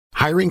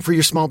Hiring for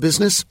your small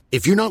business?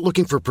 If you're not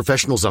looking for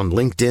professionals on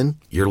LinkedIn,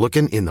 you're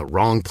looking in the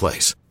wrong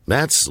place.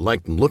 That's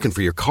like looking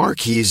for your car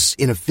keys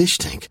in a fish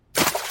tank.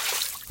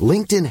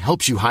 LinkedIn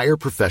helps you hire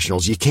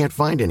professionals you can't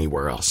find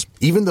anywhere else,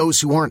 even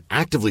those who aren't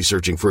actively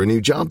searching for a new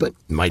job but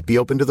might be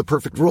open to the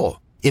perfect role.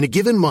 In a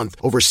given month,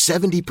 over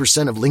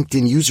 70% of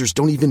LinkedIn users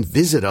don't even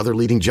visit other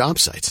leading job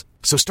sites.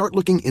 So start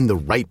looking in the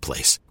right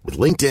place. With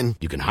LinkedIn,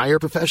 you can hire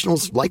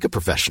professionals like a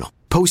professional.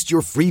 Post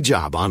your free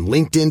job on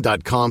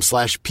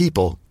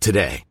linkedin.com/people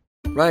today.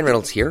 Ryan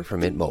Reynolds here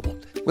from Mint Mobile.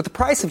 With the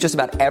price of just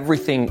about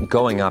everything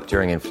going up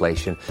during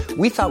inflation,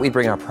 we thought we'd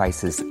bring our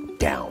prices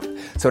down.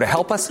 So to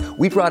help us,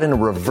 we brought in a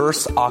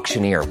reverse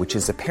auctioneer, which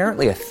is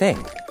apparently a thing.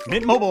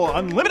 Mint Mobile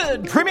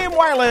Unlimited Premium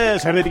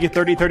Wireless. How to get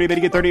 30, 30, bit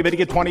to get 30, bit to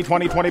get 20,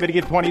 20, 20, bit to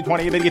get 20,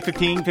 20, bit to get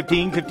 15,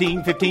 15,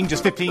 15, 15,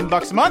 just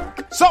 $15 a month?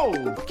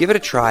 Sold! Give it a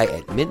try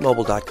at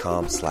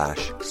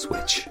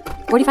mintmobile.com/switch.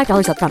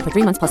 $45 up front for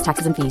 3 months plus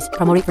taxes and fees.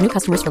 Promo rate for new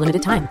customers for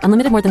limited time.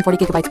 Unlimited more than 40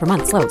 gigabytes per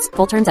month. Slows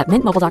full terms at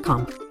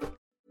mintmobile.com.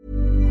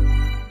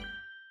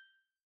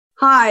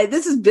 Hi,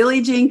 this is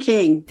Billie Jean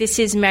King. This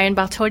is Marion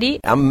Bartoli.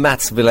 I'm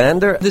Mats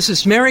Wilander. This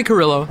is Mary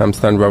Carillo. I'm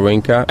Stan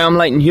Wawrinka. I'm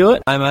Leighton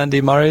Hewitt. I'm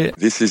Andy Murray.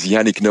 This is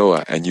Yannick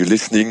Noah, and you're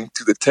listening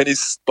to the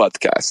Tennis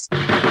Podcast.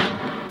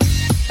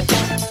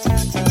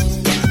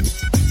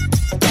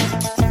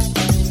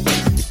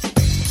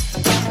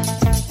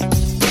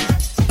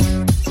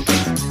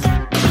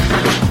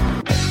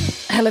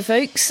 Hello,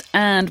 folks,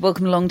 and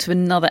welcome along to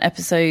another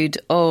episode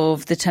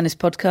of the Tennis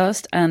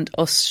Podcast and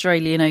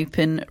Australian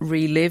Open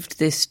Relived.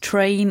 This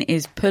train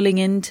is pulling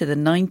into the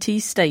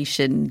 90s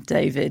station,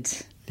 David.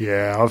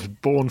 Yeah, I was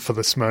born for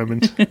this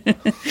moment.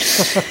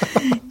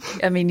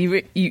 I mean,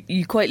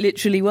 you quite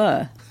literally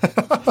were.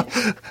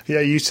 Yeah,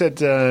 you said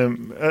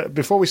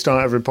before we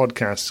start every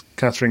podcast,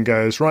 Catherine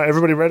goes, "Right,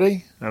 everybody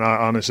ready?" And I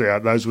honestly,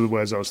 those were the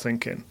words I was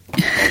thinking.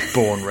 I was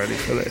born ready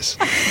for this.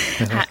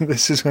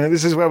 This is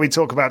where we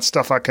talk about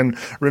stuff I can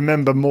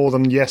remember more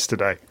than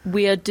yesterday.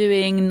 We are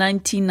doing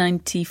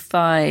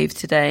 1995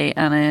 today,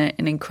 and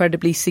an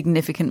incredibly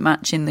significant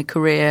match in the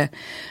career,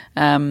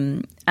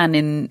 and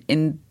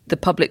in the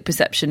public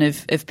perception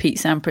of Pete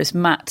Sampras.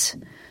 Matt,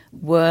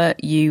 were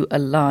you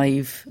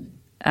alive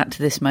at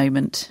this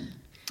moment?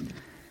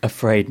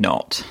 Afraid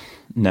not.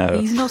 No,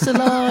 he's not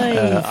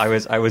alive.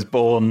 I was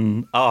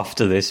born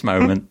after this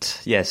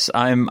moment. Yes,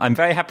 I'm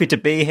very happy to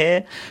be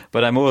here,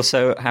 but I'm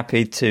also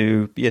happy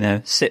to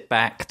sit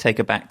back, take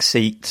a back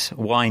seat,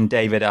 wind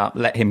David up,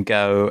 let him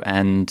go,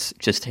 and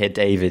just hear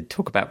David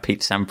talk about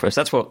Pete Sampras.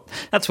 That's what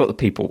the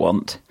people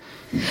want.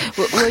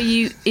 Were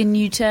you in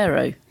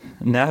utero?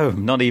 No,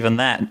 not even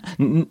that.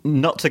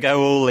 Not to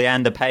go all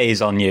Leander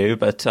Paes on you,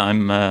 but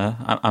I'm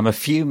a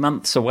few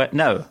months away.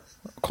 No,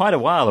 quite a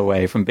while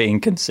away from being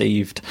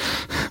conceived.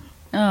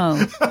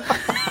 Oh.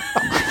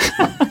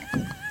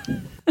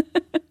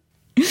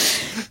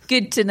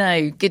 Good to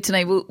know. Good to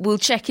know. We'll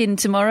check in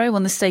tomorrow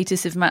on the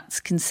status of Matt's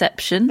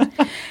conception.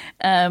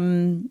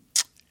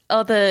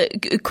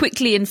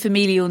 Quickly in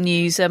familial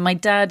news, my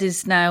dad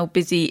is now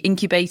busy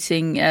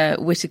incubating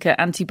Whittaker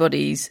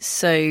antibodies.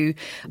 So,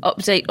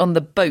 update on the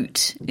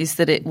boat is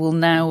that it will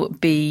now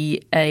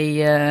be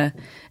a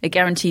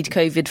guaranteed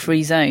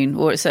COVID-free zone,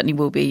 or it certainly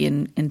will be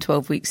in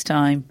 12 weeks'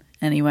 time.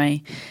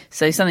 Anyway,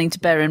 so something to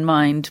bear in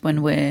mind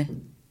when we're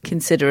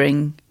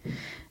considering.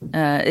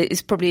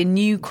 It's probably a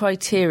new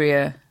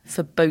criteria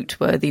for boat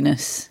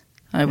worthiness,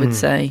 I would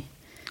say.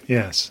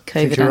 Yes,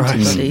 COVID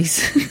antibodies.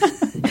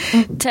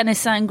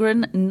 Tennis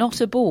Sangren not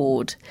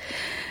aboard.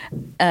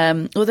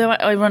 Although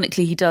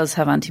ironically he does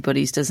have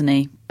antibodies, doesn't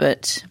he?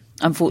 But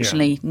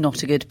unfortunately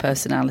not a good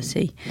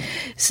personality.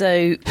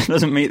 So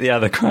doesn't meet the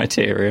other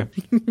criteria.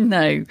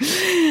 No.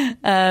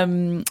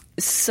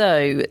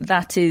 So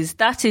that is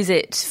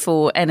it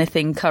for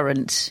anything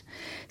current.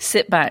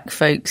 Sit back,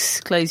 folks,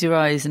 close your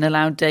eyes and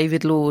allow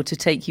David Law to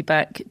take you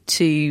back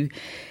to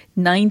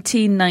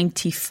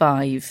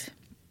 1995.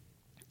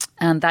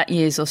 And that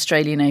year's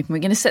Australian Open. We're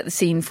going to set the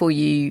scene for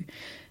you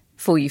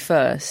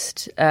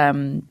first,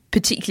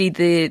 particularly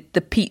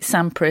the Pete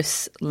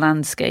Sampras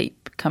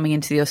landscape coming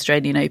into the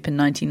Australian Open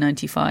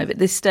 1995. At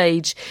this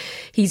stage,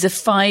 he's a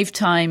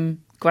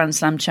 5-time Grand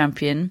Slam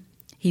champion.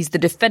 He's the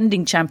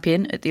defending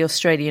champion at the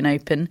Australian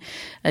Open.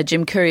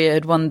 Jim Courier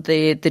had won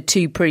the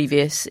two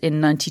previous in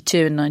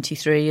 92 and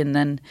 93, and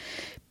then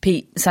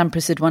Pete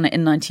Sampras had won it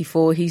in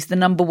 94. He's the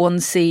number one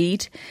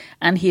seed,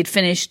 and he had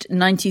finished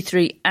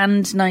 93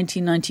 and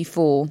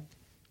 1994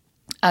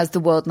 as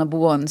the world number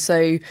one.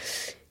 So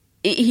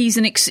he's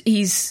only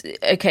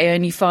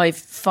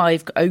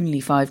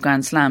five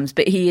Grand Slams,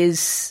 but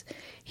he's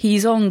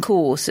on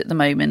course at the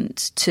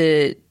moment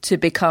to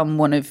become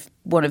one of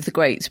the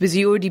greats. Was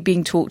he already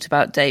being talked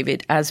about,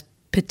 David, as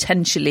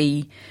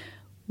potentially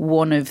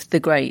one of the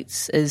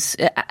greats? As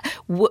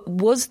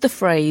was the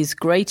phrase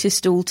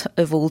 "greatest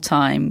of all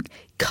time"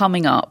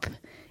 coming up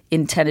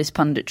in tennis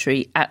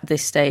punditry at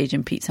this stage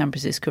in Pete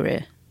Sampras's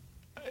career?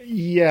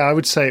 Yeah, I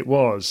would say it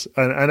was.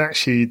 And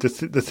actually, the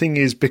thing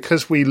is,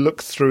 because we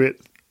look through it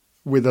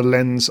with a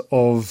lens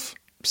of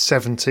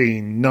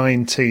 17,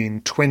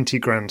 19, 20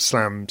 Grand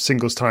Slam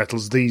singles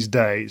titles these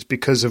days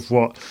because of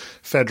what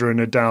Federer,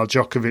 Nadal,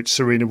 Djokovic,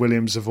 Serena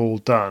Williams have all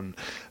done.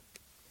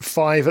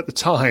 5 at the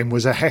time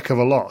was a heck of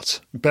a lot.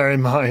 Bear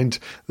in mind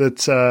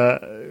that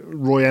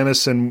Roy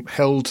Emerson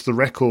held the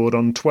record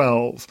on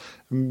 12.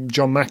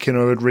 John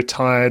McEnroe had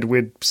retired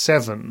with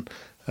 7.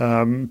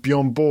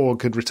 Bjorn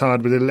Borg had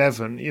retired with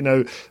 11. You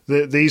know,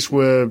 this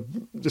was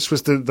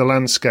the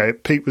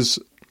landscape. Pete was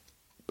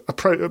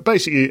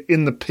basically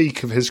in the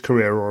peak of his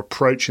career, or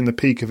approaching the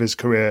peak of his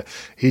career.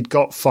 He'd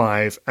got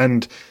 5,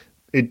 and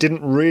it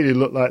didn't really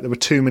look like there were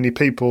too many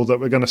people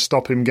that were going to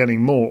stop him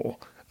getting more.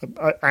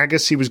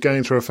 Agassi was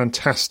going through a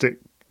fantastic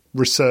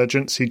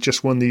resurgence. He'd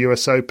just won the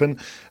US Open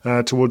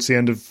towards the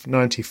end of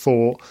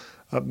 94.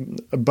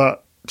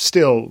 But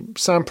still,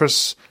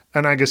 Sampras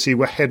and Agassi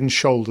were head and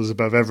shoulders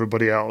above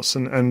everybody else.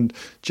 And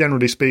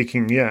generally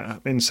speaking,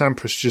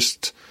 Sampras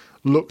just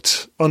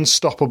looked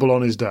unstoppable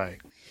on his day.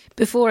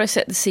 Before I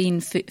set the scene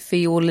for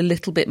you all a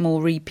little bit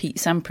more Pete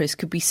Sampras,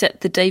 could we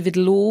set the David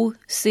Law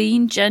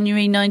scene,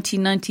 January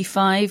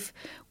 1995?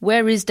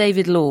 Where is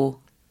David Law?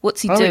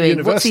 What's he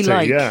doing? What's he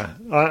like? Yeah,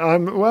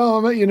 I'm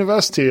at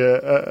university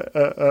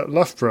at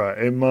Loughborough.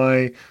 In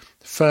my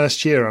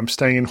first year, I'm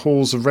staying in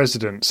halls of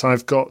residence.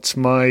 I've got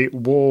my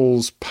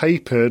walls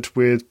papered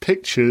with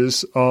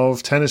pictures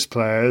of tennis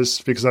players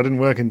because I didn't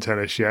work in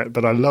tennis yet,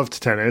 but I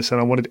loved tennis and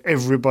I wanted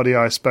everybody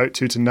I spoke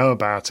to know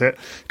about it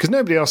because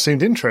nobody else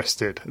seemed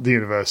interested at the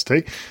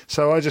university.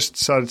 So I just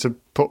decided to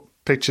put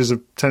pictures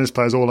of tennis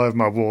players all over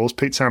my walls.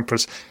 Pete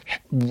Sampras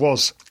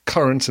was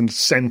current and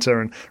centre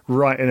and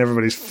right in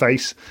everybody's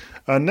face.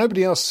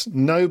 Nobody else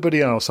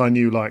I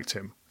knew liked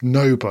him.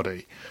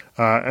 Nobody.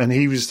 And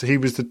he was the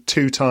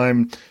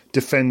 2-time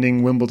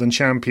defending Wimbledon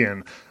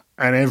champion,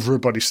 and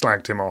everybody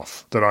slagged him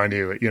off that I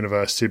knew at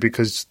university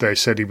because they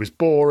said he was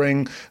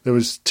boring. There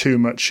was too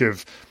much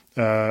of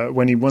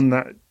when he won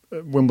that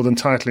Wimbledon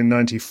title in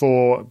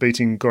 94,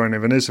 beating Goran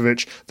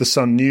Ivanisevic, the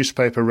Sun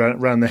newspaper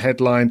ran the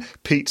headline,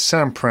 Pete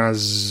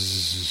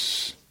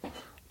Sampras,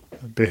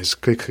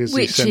 because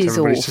which is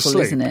awful,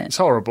 isn't it? It's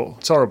horrible.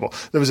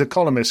 There was a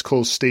columnist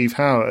called Steve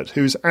Howard,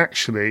 who's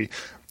actually,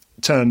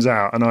 turns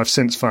out, and I've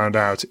since found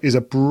out, is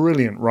a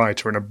brilliant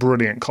writer and a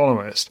brilliant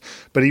columnist,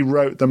 but he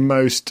wrote the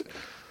most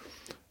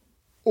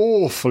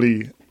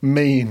awfully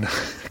mean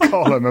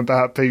column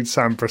about Pete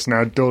Sampras and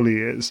how dull he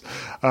is.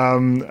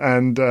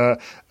 And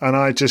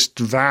I just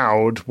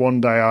vowed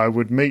one day I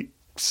would meet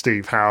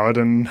Steve Howard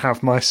and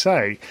have my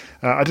say.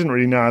 I didn't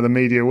really know how the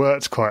media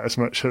worked quite as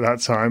much at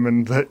that time.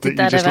 And did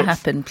that ever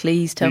happen?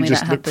 Please tell me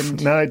that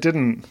happened. No, it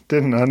didn't.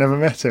 I never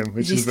met him.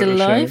 Is he still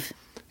alive?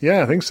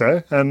 Yeah, I think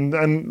so.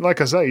 And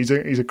like I say, he's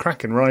a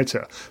cracking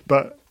writer.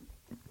 But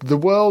the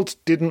world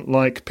didn't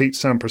like Pete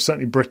Sampras.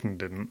 Certainly Britain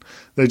didn't.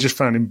 They just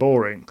found him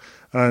boring.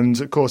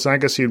 And, of course,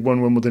 Agassi had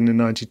won Wimbledon in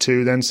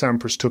 92, then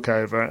Sampras took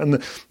over. And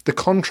the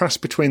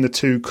contrast between the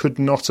two could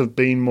not have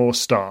been more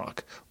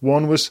stark.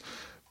 One was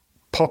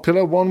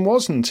popular, one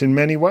wasn't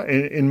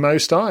in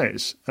most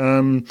eyes.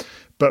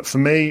 But for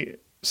me,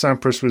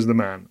 Sampras was the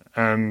man.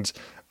 And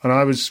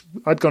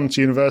I'd gone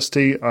to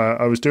university,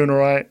 I was doing all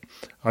right.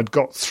 I'd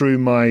got through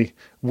my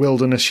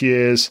wilderness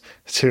years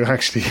to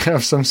actually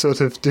have some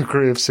sort of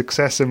degree of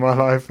success in my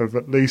life, of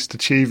at least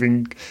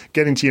getting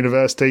to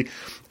university.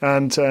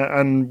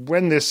 And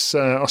when this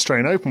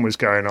Australian Open was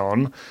going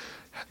on,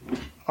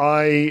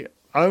 I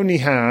only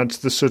had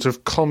the sort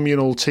of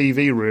communal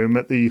TV room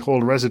at the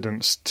hall of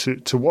residence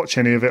to watch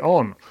any of it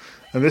on.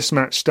 And this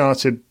match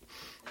started,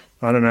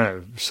 I don't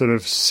know, sort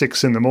of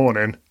 6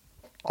 a.m.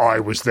 I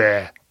was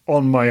there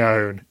on my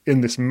own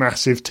in this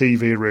massive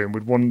TV room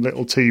with one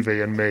little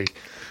TV and me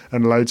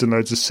and loads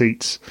of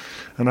seats.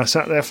 And I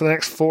sat there for the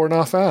next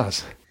 4.5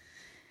 hours.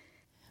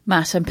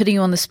 Matt, I'm putting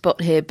you on the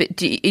spot here, but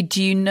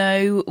do you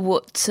know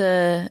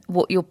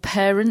what your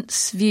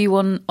parents' view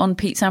on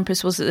Pete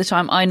Sampras was at the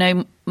time? I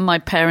know my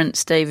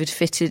parents, David,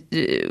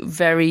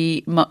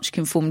 very much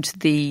conformed to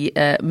the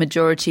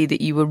majority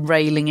that you were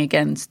railing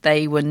against.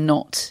 They were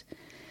not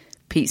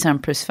Pete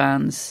Sampras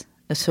fans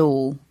at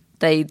all.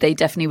 They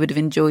definitely would have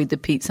enjoyed the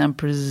Pete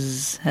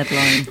Sampras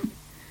headline,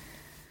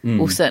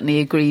 or certainly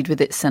agreed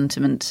with its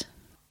sentiment.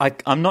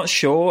 I'm not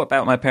sure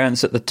about my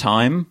parents at the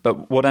time,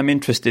 but what I'm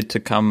interested to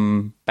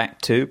come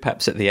back to,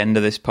 perhaps at the end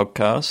of this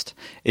podcast,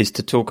 is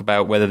to talk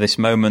about whether this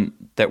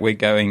moment that we're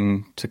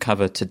going to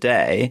cover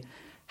today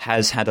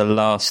has had a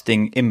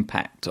lasting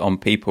impact on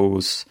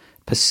people's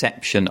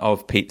perception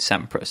of Pete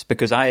Sampras.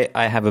 Because I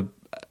have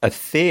a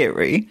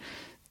theory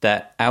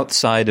that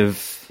outside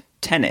of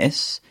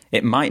tennis,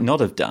 it might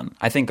not have done.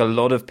 I think a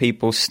lot of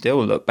people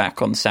still look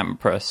back on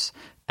Sampras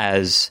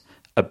as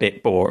a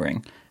bit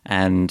boring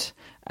and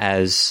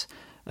as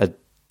a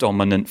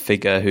dominant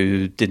figure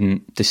who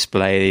didn't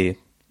display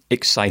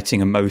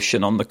exciting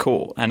emotion on the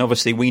court. And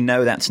obviously we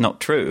know that's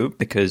not true,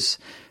 because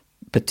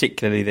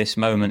particularly this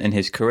moment in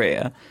his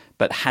career,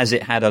 but has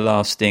it had a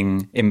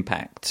lasting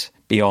impact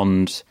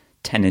beyond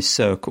tennis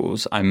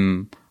circles?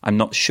 I'm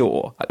not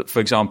sure. For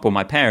example,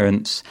 my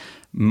parents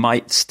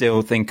might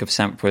still think of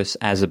Sampras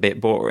as a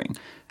bit boring.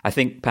 I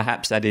think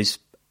perhaps that is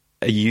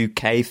a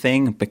UK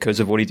thing because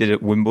of what he did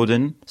at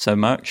Wimbledon so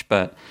much.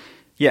 But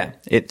yeah,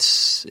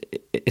 it's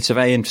a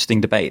very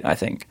interesting debate, I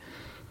think.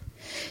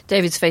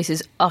 David's face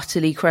is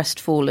utterly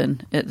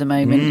crestfallen at the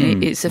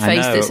moment. It's a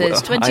face that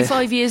says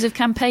 25 years of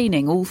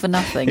campaigning, all for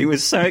nothing. He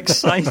was so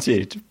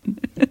excited.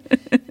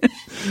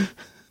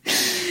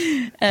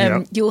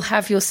 You'll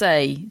have your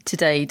say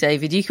today,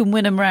 David. You can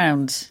win him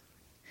round.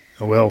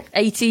 I will.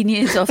 18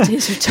 years after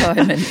his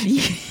retirement,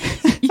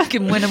 you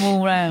can win them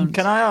all round.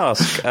 Can I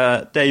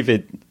ask,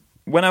 David,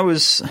 when I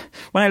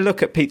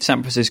look at Pete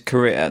Sampras's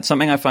career,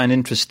 something I find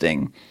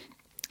interesting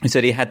is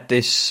that he had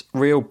this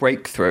real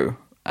breakthrough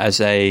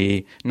as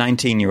a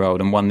 19-year-old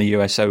and won the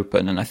US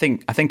Open. And I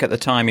think at the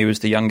time he was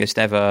the youngest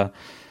ever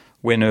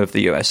winner of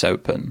the US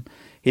Open.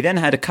 He then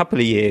had a couple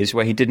of years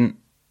where he didn't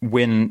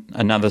win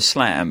another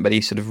slam, but he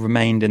sort of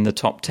remained in the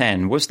top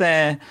 10. Was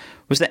there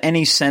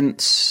any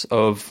sense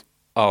of,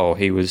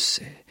 he was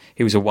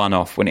a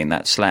one-off winning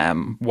that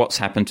slam? What's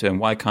happened to him?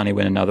 Why can't he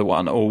win another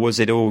one? Or was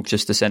it all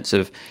just a sense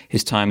of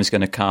his time is going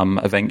to come,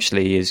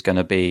 eventually he is going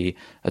to be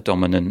a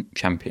dominant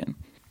champion?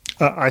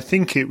 I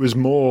think it was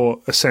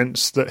more a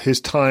sense that his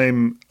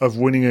time of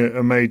winning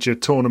a major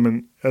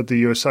tournament at the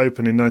US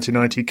Open in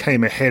 1990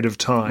 came ahead of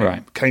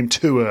time, came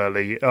too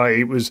early.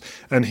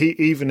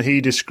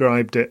 He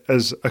described it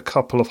as a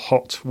couple of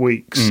hot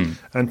weeks.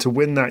 And to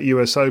win that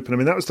US Open, I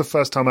mean, that was the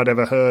first time I'd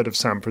ever heard of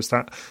Sampras.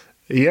 That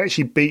he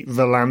actually beat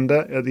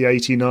Wilander at the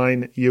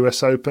 89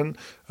 US Open,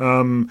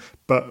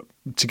 but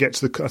to get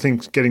to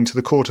getting to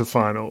the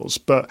quarterfinals.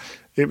 But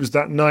it was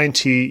that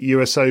 90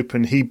 US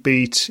Open he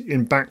beat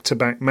in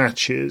back-to-back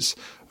matches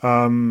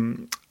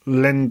Lendl,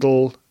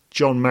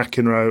 John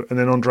McEnroe, and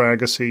then Andre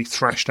Agassi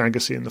thrashed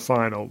Agassi in the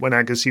final, when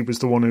Agassi was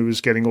the one who was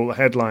getting all the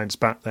headlines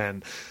back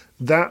then.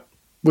 That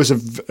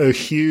was a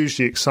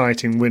hugely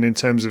exciting win in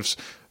terms of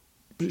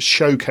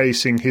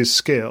showcasing his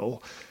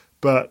skill,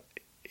 but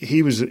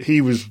he was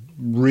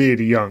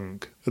really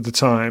young at the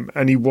time,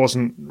 and he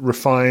wasn't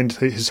refined.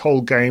 His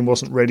whole game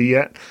wasn't ready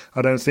yet,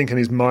 I don't think, and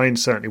his mind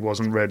certainly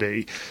wasn't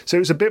ready. So it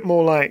was a bit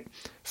more like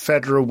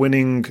Federer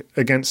winning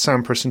against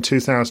Sampras in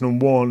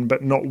 2001,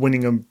 but not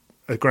winning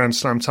a Grand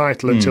Slam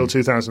title until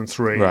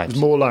 2003. Right. It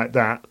was more like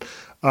that.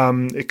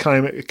 It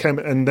came,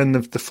 and then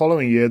the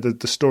following year,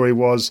 the story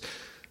was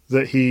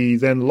that he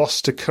then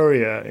lost to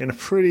Courier in a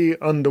pretty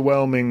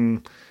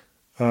underwhelming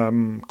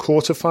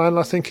quarterfinal,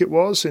 I think it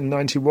was, in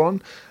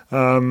 91.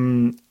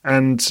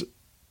 And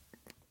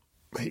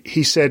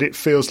he said it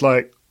feels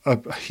like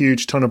a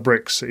huge ton of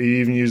bricks. He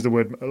even used the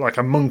word, like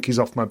a monkey's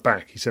off my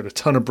back. He said a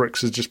ton of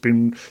bricks has just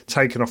been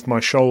taken off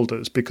my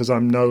shoulders because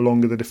I'm no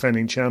longer the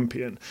defending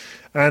champion.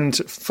 And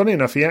funny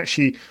enough,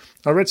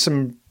 I read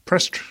some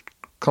press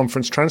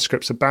conference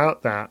transcripts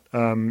about that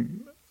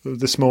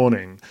this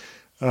morning.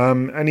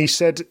 And he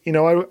said,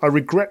 I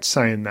regret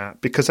saying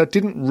that because I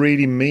didn't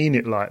really mean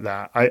it like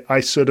that.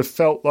 I sort of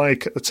felt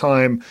like at the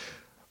time,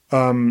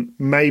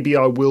 maybe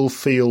I will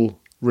feel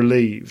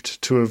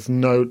relieved to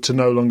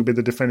no longer be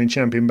the defending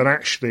champion, but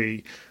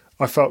actually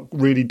I felt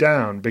really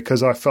down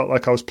because I felt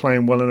like I was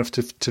playing well enough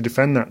to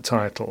defend that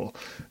title.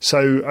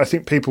 So I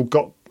think people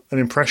got an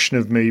impression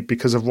of me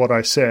because of what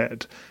I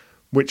said,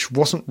 which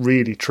wasn't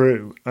really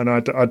true, and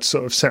I'd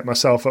sort of set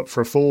myself up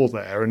for a fall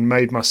there and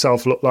made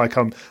myself look like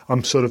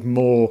I'm sort of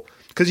more,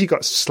 because he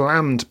got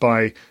slammed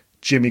by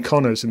Jimmy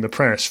Connors in the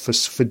press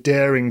for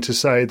daring to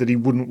say that he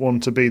wouldn't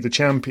want to be the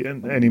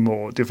champion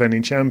anymore,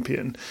 defending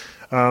champion.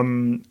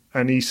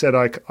 And he said,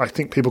 I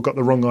think people got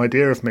the wrong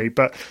idea of me.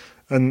 But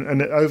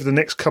and over the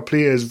next couple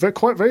of years,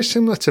 very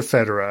similar to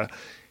Federer,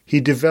 he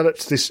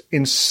developed this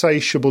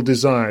insatiable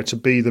desire to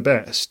be the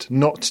best,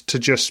 not to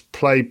just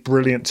play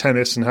brilliant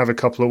tennis and have a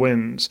couple of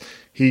wins.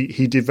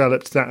 He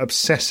developed that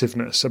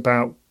obsessiveness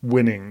about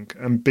winning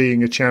and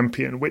being a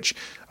champion, which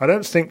I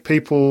don't think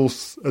people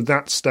at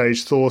that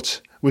stage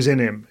thought was in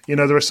him.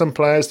 There are some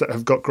players that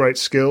have got great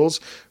skills,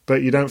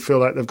 but you don't feel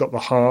like they've got the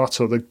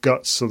heart or the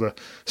guts or the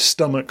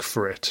stomach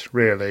for it,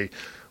 really.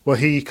 Well,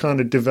 he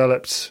kind of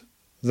developed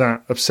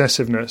that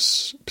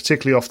obsessiveness,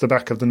 particularly off the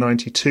back of the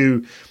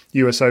 92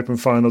 US Open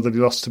final that he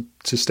lost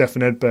to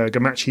Stefan Edberg,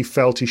 a match he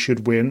felt he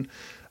should win,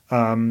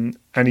 and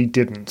he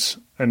didn't.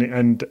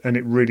 And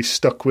it really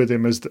stuck with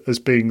him as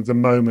being the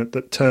moment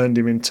that turned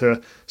him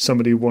into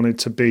somebody who wanted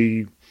to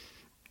be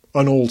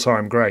an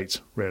all-time great,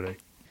 really.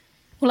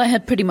 Well, I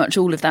had pretty much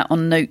all of that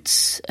on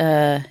notes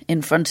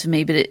in front of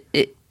me, but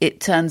it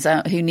turns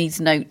out who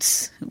needs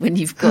notes when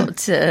you've got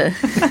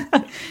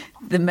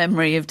the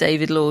memory of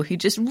David Law, who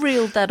just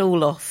reeled that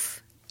all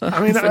off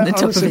from the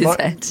top of his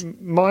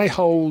head. My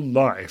whole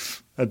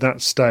life at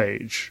that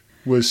stage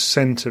was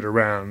centred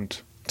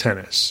around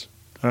tennis.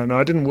 And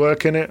I didn't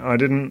work in it. I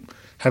didn't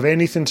have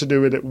anything to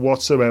do with it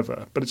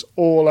whatsoever. But it's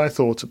all I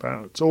thought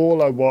about. It's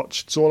all I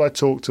watched. It's all I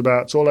talked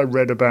about. It's all I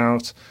read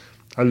about.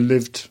 I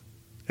lived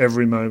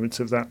every moment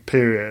of that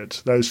period,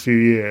 those few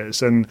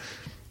years. And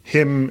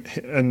him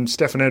and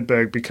Stefan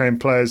Edberg became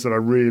players that I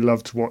really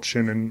loved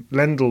watching, and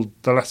Lendl,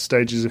 the last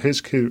stages of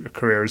his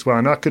career as well.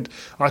 And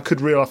I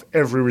could reel off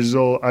every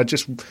result. I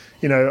just,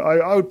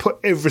 I would put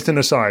everything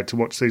aside to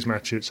watch these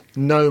matches,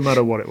 no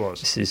matter what it was.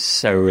 This is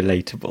so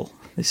relatable.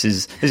 This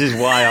is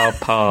why our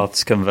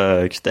paths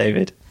converge,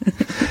 David.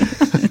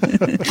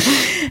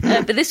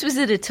 But this was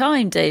at a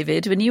time,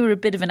 David, when you were a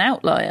bit of an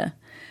outlier.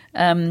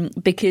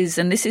 Because,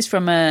 and this is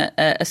from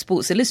a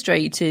Sports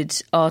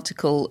Illustrated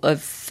article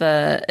of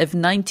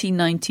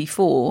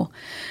 1994,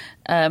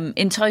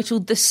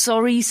 entitled "The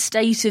Sorry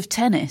State of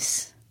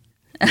Tennis,"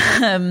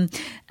 and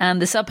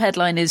the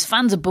subheadline is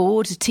 "Fans are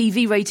bored,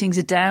 TV ratings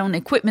are down,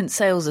 equipment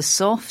sales are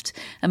soft,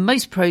 and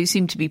most pros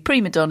seem to be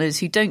prima donnas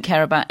who don't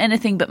care about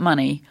anything but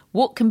money.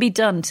 What can be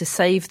done to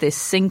save this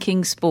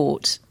sinking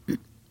sport?"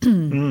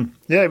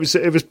 Yeah, it was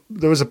a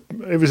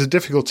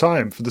difficult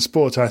time for the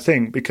sport, I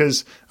think,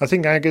 because I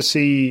think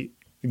Agassi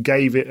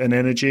gave it an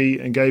energy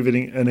and gave it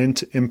an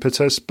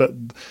impetus. But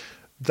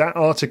that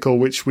article,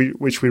 which we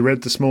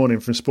read this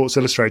morning from Sports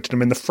Illustrated, I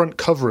mean, the front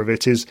cover of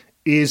it is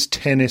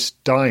tennis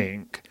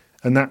dying?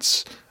 And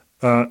that's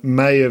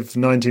May of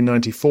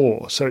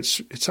 1994. So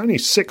it's only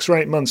 6 or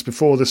 8 months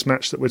before this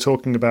match that we're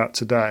talking about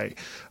today.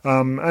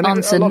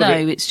 Answer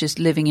no, it's just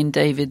living in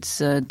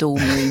David's dorm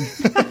room.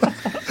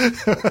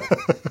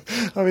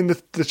 I mean,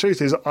 the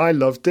truth is, I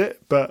loved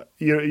it, but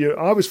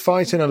I was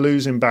fighting a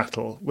losing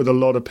battle with a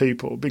lot of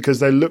people because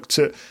they looked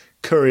at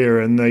Courier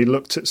and they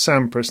looked at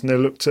Sampras and they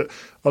looked at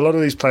a lot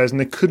of these players and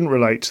they couldn't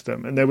relate to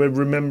them, and they were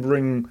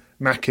remembering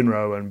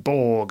McEnroe and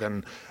Borg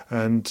and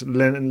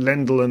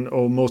Lendl and,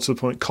 or more to the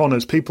point,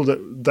 Connors, people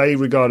that they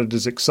regarded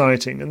as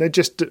exciting, and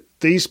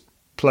these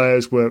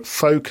players were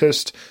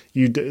focused.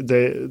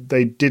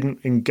 They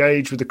didn't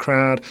engage with the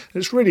crowd.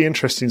 It's really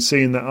interesting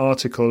seeing that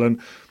article,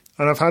 and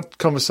I've had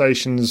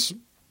conversations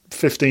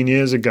 15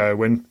 years ago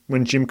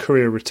when Jim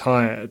Courier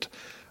retired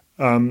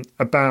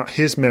about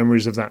his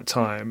memories of that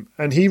time,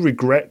 and he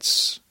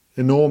regrets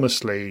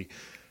enormously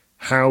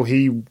how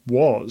he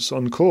was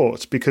on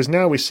court, because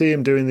now we see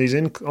him doing these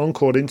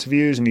on-court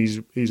interviews, and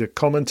he's a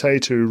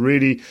commentator who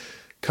really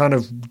kind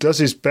of does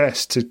his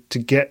best to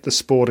get the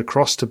sport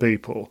across to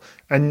people.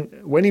 And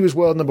when he was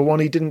world number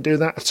one, he didn't do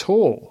that at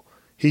all.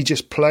 He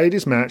just played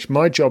his match.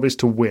 My job is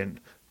to win,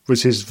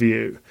 was his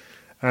view.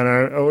 And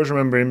I always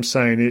remember him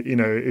saying,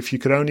 if you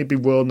could only be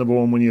world number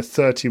one when you're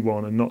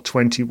 31 and not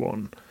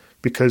 21,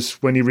 because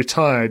when he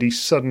retired,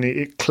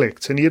 it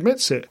clicked, and he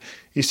admits it.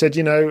 He said,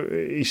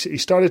 he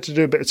started to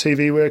do a bit of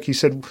TV work. He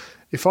said,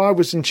 if I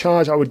was in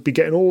charge, I would be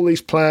getting all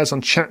these players on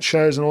chat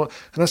shows and all.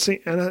 And I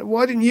think,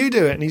 why didn't you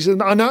do it? And he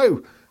said, I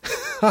know,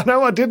 I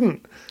know I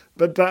didn't,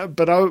 but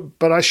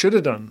I should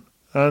have done.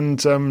 And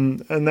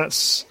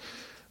that's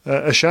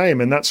a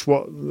shame, and that's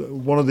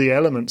one of the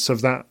elements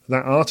of that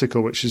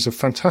article, which is a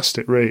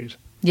fantastic read.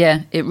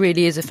 Yeah, it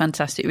really is a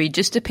fantastic read.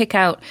 Just to pick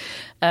out,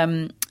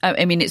 I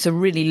mean, it's a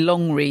really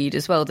long read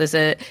as well. There's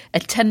a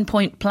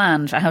 10-point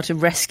plan for how to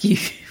rescue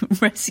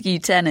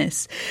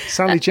tennis.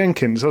 Sally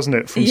Jenkins, wasn't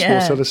it, from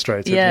Sports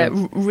Illustrated? Yeah,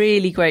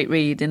 really great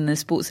read in the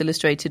Sports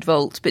Illustrated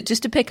vault. But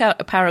just to pick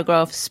out a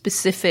paragraph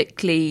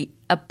specifically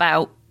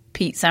about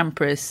Pete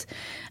Sampras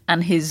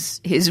and his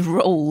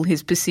role,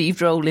 his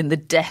perceived role in the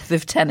death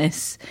of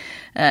tennis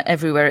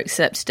everywhere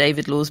except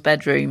David Law's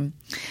bedroom.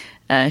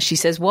 She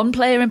says, one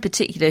player in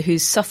particular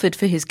who's suffered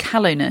for his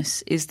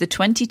callowness is the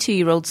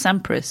 22-year-old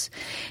Sampras.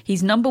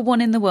 He's number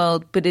one in the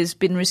world, but has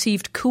been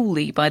received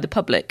coolly by the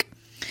public.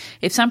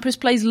 If Sampras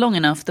plays long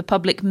enough, the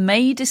public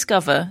may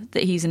discover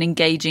that he's an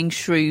engaging,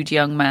 shrewd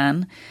young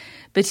man,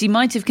 but he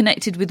might have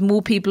connected with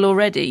more people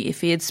already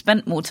if he had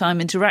spent more time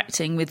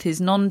interacting with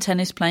his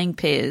non-tennis playing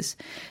peers.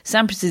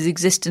 Sampras'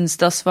 existence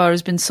thus far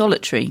has been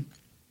solitary.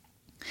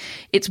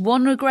 It's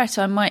one regret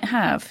I might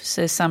have,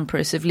 says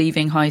Sampras, of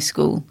leaving high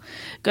school.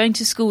 Going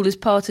to school is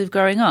part of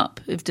growing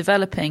up, of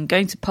developing,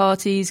 going to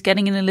parties,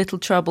 getting in a little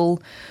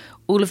trouble.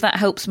 All of that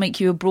helps make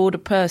you a broader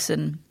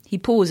person. He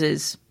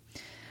pauses.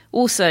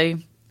 Also,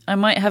 I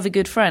might have a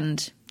good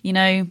friend.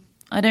 I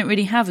don't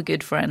really have a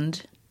good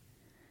friend.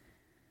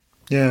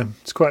 Yeah,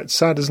 it's quite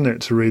sad, isn't it,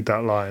 to read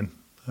that line?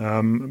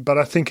 But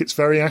I think it's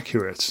very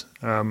accurate.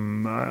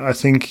 I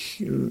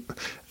think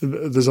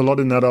there's a lot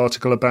in that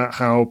article about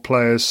how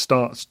players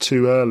start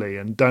too early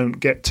and don't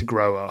get to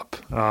grow up.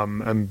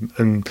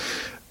 And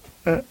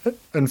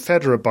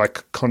Federer, by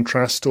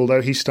contrast,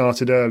 although he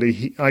started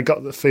early, I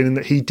got the feeling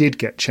that he did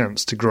get a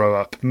chance to grow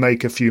up,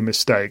 make a few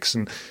mistakes,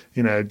 and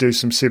do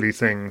some silly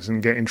things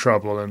and get in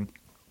trouble,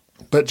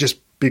 but just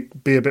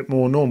be a bit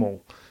more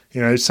normal.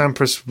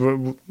 Sampras,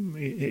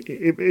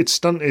 it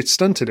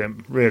stunted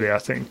him, really, I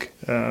think,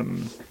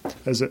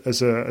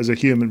 as a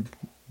human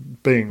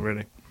being,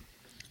 really.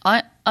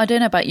 I don't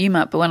know about you,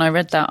 Matt, but when I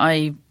read that,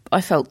 I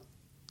felt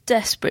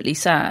desperately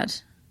sad.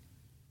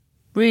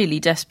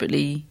 Really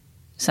desperately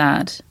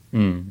sad.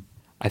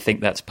 I think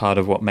that's part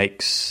of what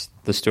makes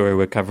the story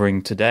we're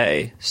covering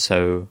today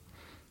so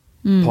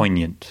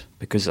poignant,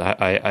 because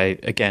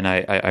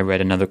I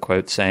read another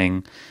quote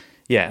saying,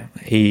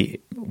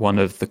 one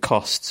of the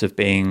costs of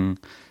being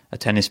a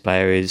tennis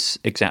player is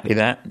exactly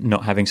that,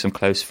 not having some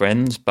close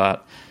friends,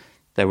 but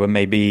there were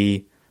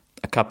maybe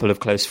a couple of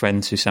close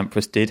friends who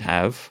Sampras did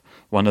have.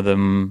 One of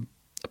them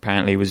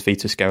apparently was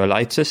Vitas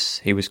Gerulaitis.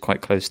 He was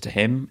quite close to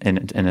him in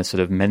a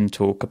sort of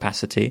mentor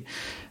capacity,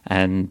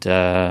 and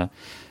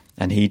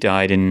he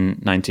died in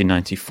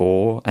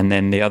 1994. And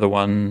then the other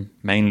one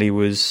mainly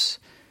was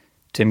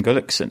Tim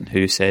Gullikson,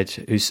 who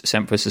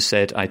Sampras has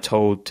said, I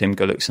told Tim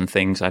Gullikson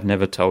things I've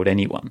never told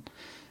anyone.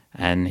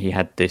 And he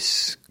had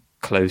this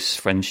close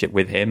friendship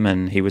with him,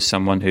 and he was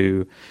someone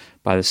who,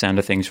 by the sound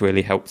of things,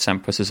 really helped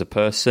Sampras as a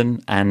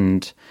person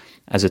and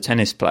as a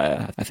tennis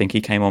player. I think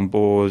he came on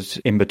board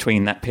in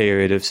between that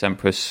period of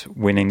Sampras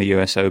winning the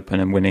US Open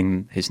and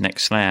winning his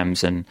next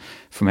slams, and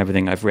from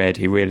everything I've read,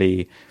 he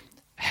really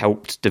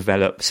helped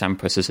develop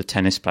Sampras as a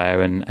tennis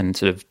player and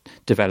sort of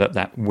develop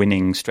that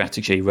winning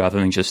strategy rather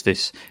than just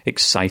this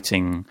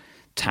exciting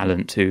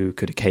talent who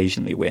could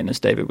occasionally win, as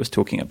David was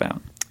talking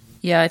about.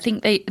 Yeah, I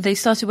think they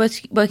started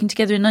working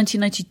together in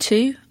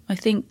 1992. I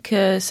think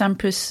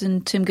Sampras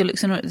and Tim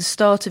Gullikson were at the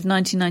start of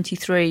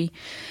 1993.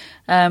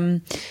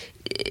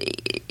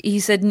 He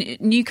said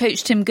new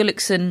coach Tim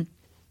Gullikson,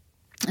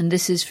 and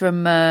this is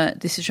from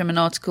an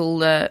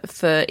article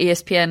for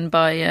ESPN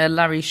by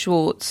Larry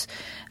Schwartz.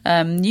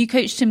 New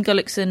coach Tim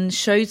Gullikson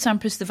showed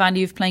Sampras the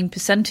value of playing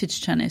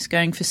percentage tennis,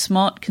 going for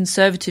smart,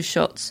 conservative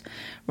shots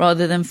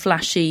rather than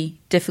flashy,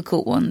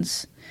 difficult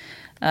ones.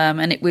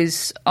 And it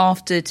was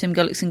after Tim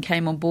Gullikson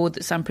came on board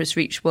that Sampras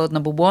reached world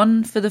number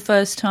one for the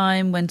first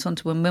time, went on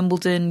to win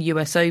Wimbledon,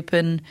 US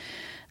Open,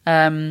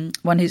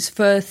 won his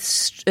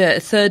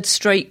third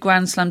straight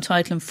Grand Slam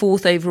title and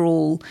fourth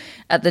overall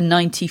at the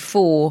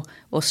 94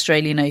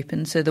 Australian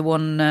Open, so the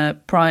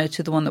one prior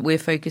to the one that we're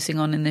focusing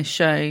on in this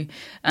show,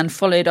 and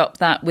followed up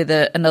that with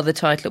another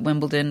title at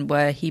Wimbledon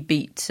where he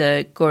beat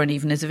Goran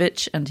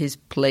Ivanisevic and his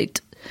plate.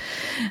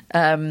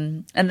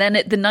 And then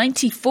at the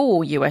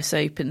 94 US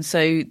Open,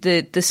 so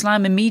the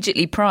slam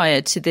immediately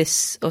prior to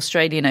this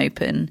Australian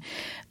Open,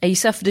 he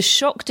suffered a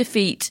shock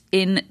defeat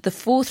in the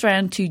fourth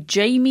round to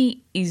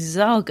Jamie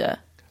Izaga.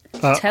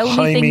 Tell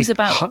me things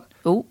about...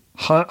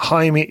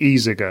 Jaime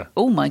Izaga.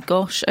 Oh my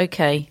gosh,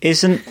 okay.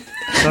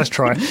 Nice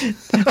try.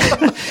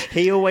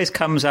 He always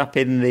comes up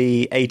in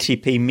the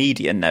ATP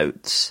media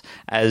notes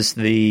as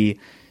the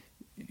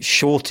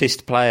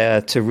shortest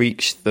player to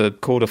reach the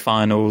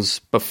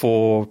quarterfinals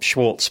before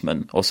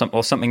Schwartzman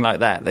or something like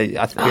that.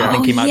 I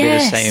think he might be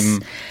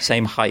the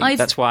same height.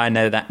 That's why I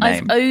know that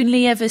name. I've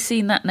only ever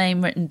seen that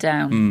name written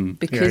down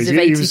because of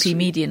ATP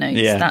media notes.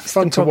 Yeah. That's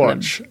fun the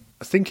problem. to watch.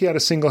 I think he had a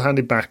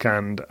single-handed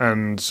backhand,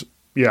 and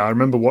I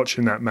remember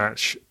watching that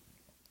match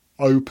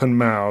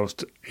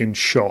open-mouthed in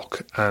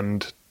shock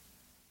and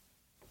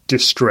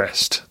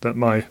distressed that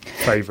my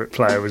favourite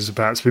player was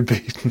about to be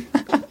beaten.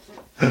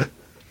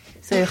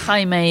 So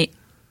Jaime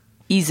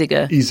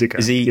Izaga.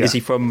 Is he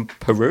from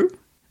Peru?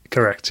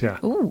 Correct, yeah.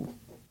 Ooh.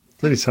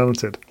 Really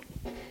talented.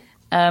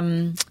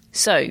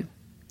 So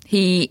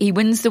he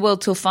wins the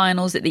World Tour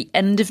finals at the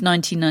end of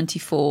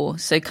 1994.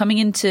 So coming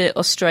into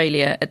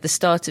Australia at the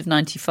start of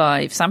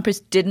 95,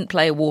 Sampras didn't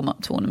play a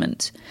warm-up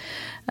tournament.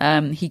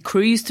 He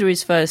cruised through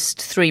his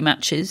first three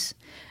matches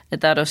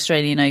at that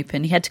Australian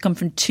Open. He had to come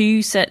from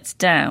 2 sets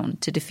down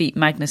to defeat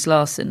Magnus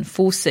Larsson,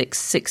 4-6,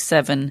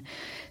 6-7,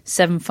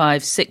 7-5,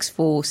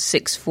 6-4,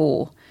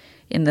 6-4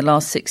 in the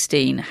last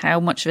 16. How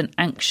much of an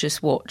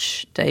anxious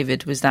watch,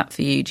 David, was that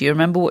for you? Do you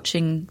remember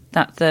watching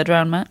that third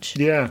round match?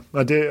 Yeah,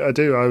 I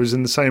do. I was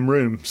in the same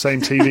room, same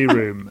TV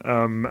room.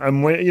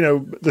 And when,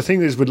 the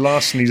thing is with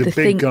Larsson, he's a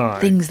big guy.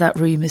 Things that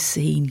room has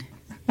seen.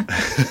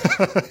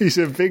 He's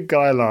a big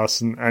guy,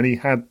 Larsson, and he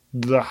had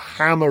the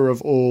hammer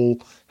of all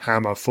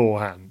hammer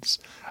forehands.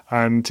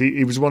 And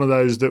he was one of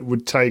those that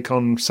would take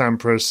on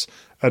Sampras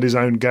at his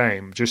own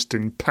game, just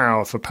in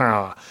power for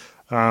power.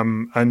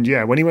 And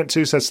when he went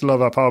 2 sets to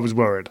love up, I was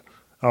worried.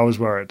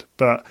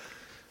 But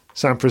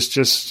Sampras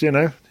just,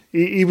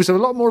 he was a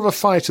lot more of a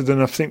fighter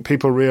than I think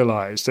people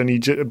realised.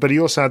 But he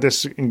also had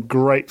this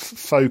great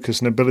focus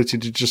and ability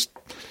to just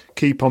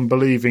keep on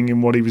believing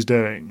in what he was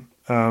doing.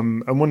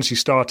 And once he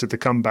started the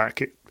comeback,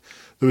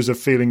 there was a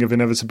feeling of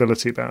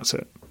inevitability about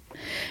it.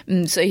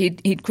 So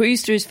he'd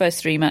cruised through his first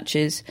three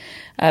matches,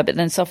 but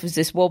then suffers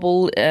this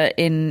wobble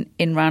in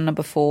round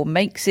number 4,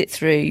 makes it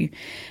through,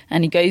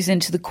 and he goes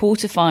into the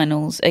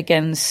quarterfinals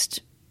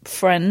against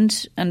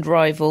friend and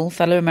rival,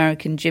 fellow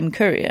American Jim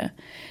Courier.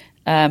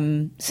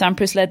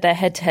 Sampras led their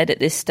head-to-head at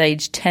this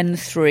stage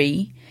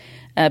 10-3.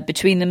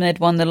 Between them, they'd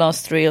won the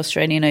last 3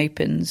 Australian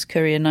Opens,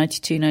 Courier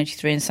 92,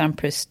 93, and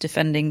Sampras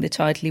defending the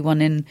title he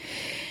won in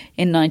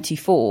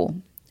 94.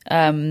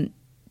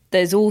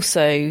 There's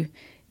also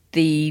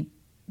the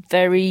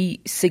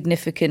very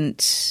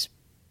significant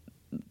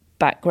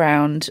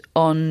background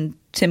on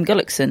Tim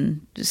Gullikson,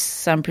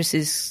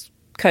 Sampras's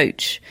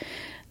coach.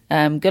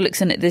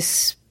 Gullikson at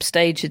this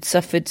stage had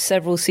suffered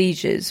several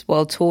seizures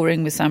while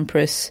touring with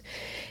Sampras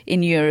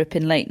in Europe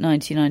in late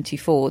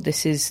 1994.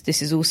 This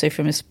is also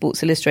from a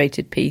Sports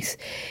Illustrated piece.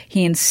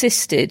 He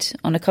insisted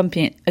on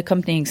accompanying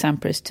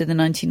Sampras to the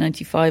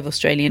 1995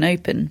 Australian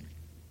Open.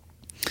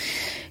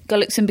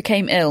 Gullikson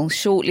became ill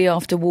shortly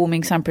after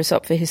warming Sampras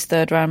up for his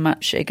third round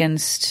match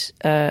against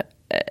Lars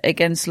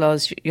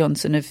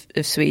Jonsson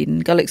of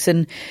Sweden.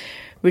 Gullikson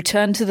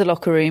returned to the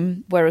locker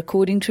room where,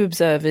 according to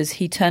observers,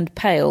 he turned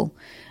pale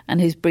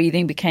and his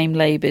breathing became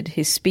laboured,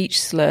 his speech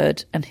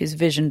slurred and his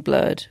vision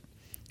blurred.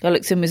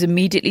 Gullikson was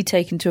immediately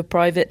taken to a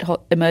private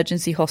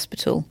emergency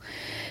hospital.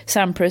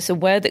 Sampras,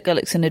 aware that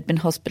Gullikson had been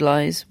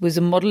hospitalised, was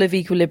a model of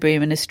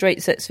equilibrium and a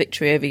straight sets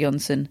victory over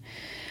Jonsson.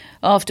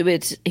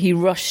 Afterwards, he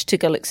rushed to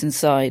Gullikson's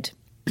side,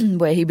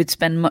 where he would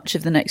spend much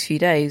of the next few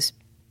days.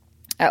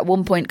 At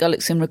one point,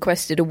 Gullikson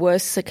requested a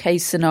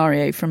worst-case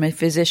scenario from a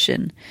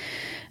physician.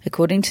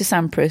 According to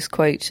Sampras,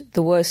 quote,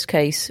 "The worst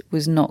case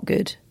was not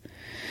good."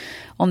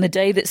 On the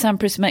day that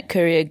Sampras met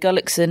Courier,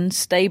 Gullikson,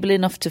 stable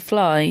enough to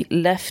fly,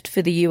 left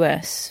for the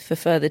US for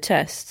further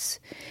tests.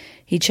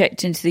 He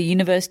checked into the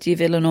University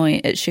of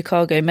Illinois at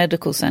Chicago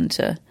Medical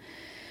Center.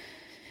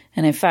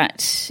 And in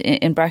fact,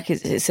 in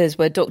brackets, it says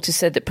where doctors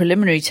said that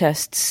preliminary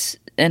tests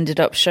ended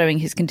up showing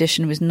his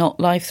condition was not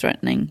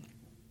life-threatening.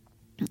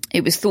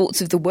 It was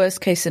thoughts of the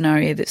worst-case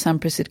scenario that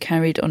Sampras had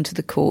carried onto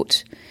the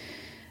court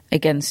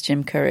against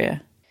Jim Courier.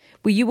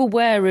 Were you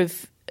aware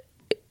of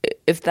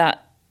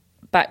that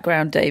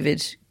background,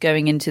 David,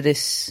 going into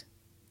this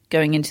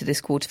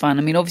quarterfinal?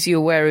 I mean, obviously you're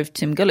aware of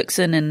Tim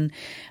Gullikson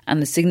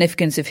and the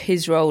significance of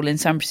his role in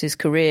Sampras's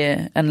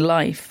career and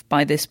life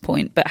by this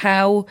point, but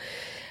how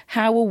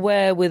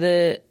aware were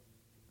the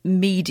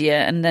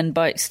media and then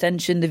by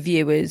extension the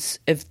viewers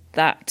of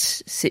that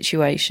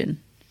situation?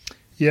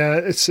 Yeah,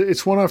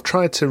 it's one I've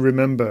tried to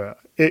remember.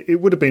 It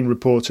would have been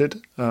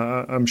reported,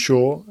 I'm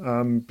sure,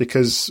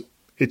 because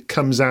it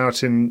comes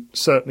out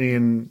certainly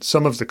in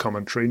some of the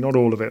commentary, not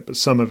all of it, but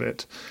some of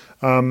it.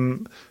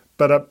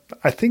 But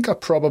I think I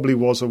probably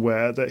was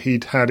aware that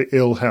he'd had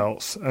ill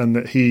health and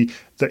that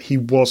he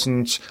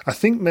wasn't. I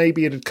think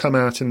maybe it had come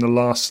out in the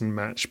Larson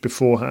match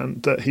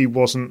beforehand that he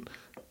wasn't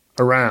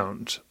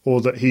around,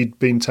 or that he'd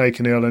been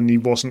taken ill and he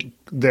wasn't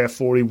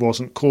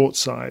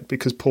courtside,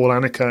 because Paul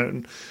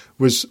Annacone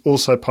was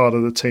also part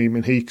of the team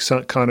and he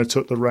kind of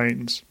took the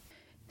reins.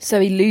 So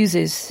he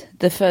loses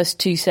the first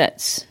two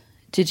sets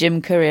to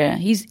Jim Courier.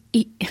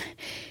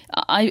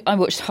 I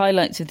watched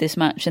highlights of this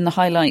match, and the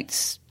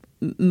highlights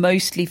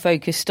mostly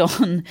focused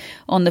on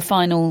the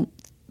final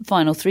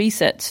three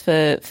sets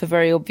for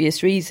very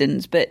obvious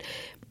reasons. But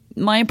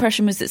my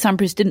impression was that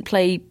Sampras didn't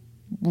play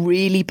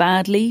really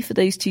badly for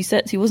those two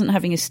sets. He wasn't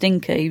having a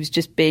stinker. He was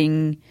just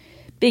being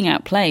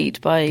outplayed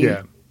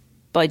by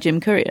Jim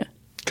Courier.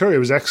 Courier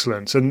was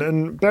excellent,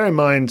 and bear in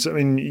mind, I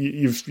mean,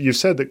 you've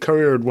said that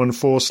Courier had won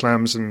 4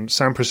 slams and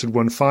Sampras had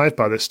won 5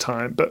 by this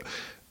time, but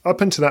up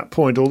until that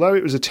point, although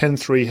it was a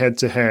 10-3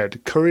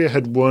 head-to-head, Courier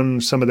had won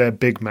some of their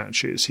big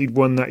matches. He'd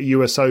won that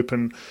US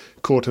Open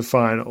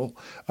quarter-final,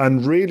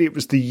 and really it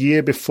was the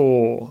year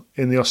before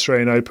in the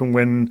Australian Open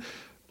when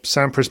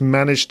Sampras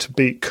managed to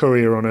beat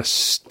Courier on a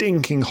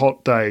stinking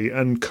hot day,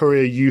 and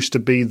Courier used to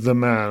be the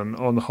man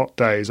on the hot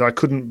days. I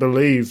couldn't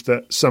believe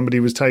that somebody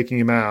was taking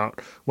him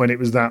out when it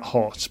was that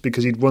hot,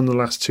 because he'd won the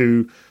last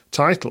 2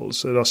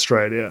 titles at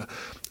Australia.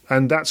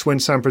 And that's when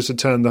Sampras had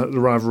turned the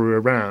rivalry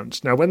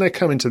around. Now, when they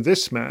come into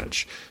this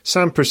match,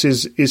 Sampras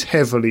is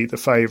heavily the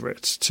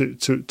favourite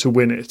to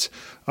win it.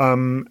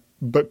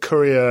 But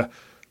Courier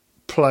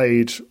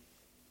played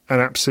an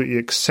absolutely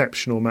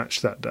exceptional match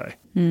that day.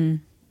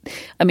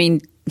 I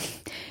mean,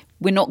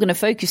 we're not going to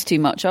focus too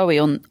much, are we,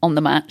 on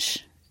the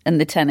match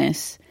and the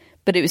tennis?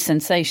 But it was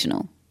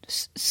sensational.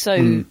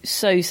 So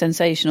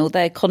sensational.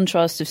 Their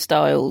contrast of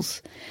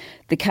styles,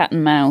 the cat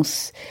and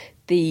mouse,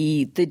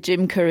 the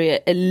Jim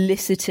Courier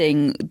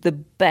eliciting the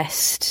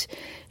best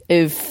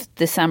of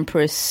the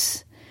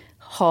Sampras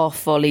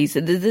half volleys.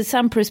 The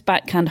Sampras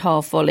backhand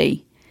half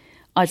volley,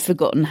 I'd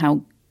forgotten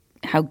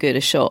how good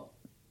a shot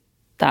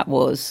that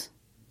was.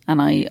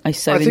 And I enjoyed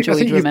remembering. I think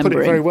you've put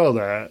it very well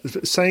there.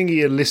 Saying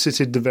he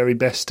elicited the very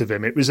best of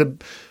him, it was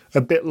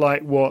a bit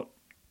like what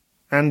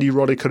Andy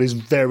Roddick at his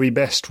very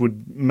best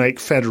would make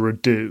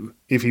Federer do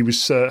if he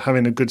was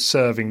having a good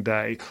serving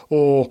day,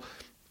 or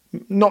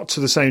not to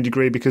the same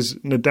degree because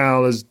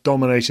Nadal has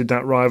dominated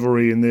that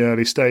rivalry in the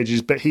early stages,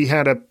 but he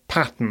had a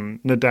pattern,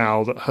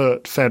 Nadal, that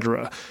hurt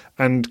Federer,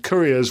 and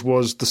Courier's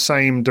was the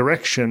same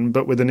direction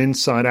but with an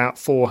inside-out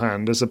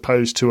forehand as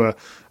opposed to a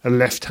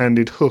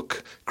left-handed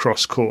hook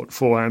cross-court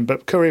forehand.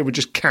 But Courier would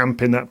just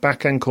camp in that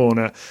backhand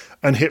corner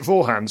and hit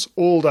forehands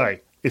all day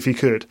if he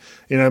could.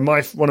 You know,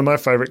 one of my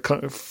favourite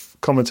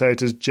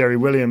commentators, Jerry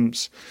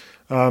Williams,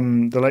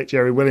 the late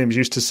Jerry Williams,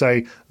 used to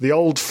say the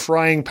old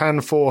frying pan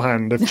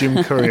forehand of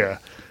Jim Courier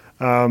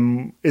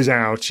is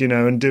out, you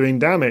know, and doing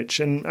damage.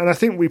 And I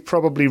think we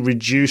probably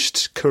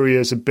reduced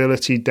Courier's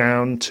ability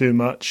down too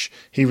much.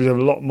 He was a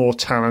lot more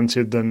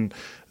talented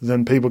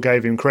than people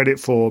gave him credit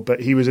for, but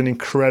he was an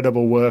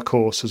incredible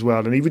workhorse as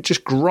well. And he would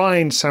just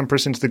grind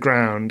Sampras into the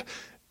ground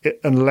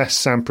unless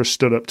Sampras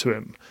stood up to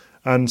him.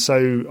 And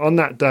so on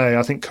that day,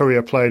 I think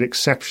Courier played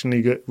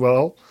exceptionally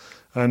well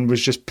and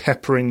was just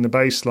peppering the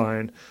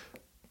baseline.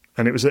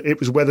 And it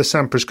was whether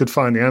Sampras could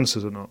find the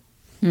answers or not.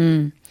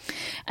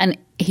 And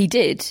he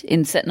did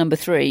in set number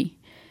 3.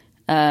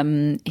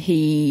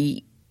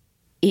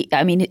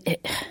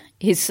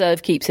 His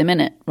serve keeps him in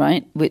it,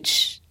 right?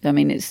 Which, I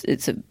mean,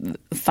 it's a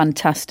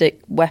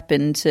fantastic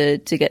weapon to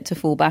get to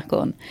fall back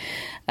on.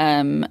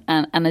 And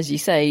as you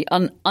say,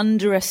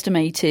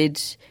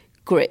 underestimated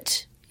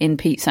grit in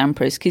Pete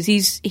Sampras, because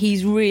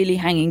he's really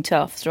hanging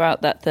tough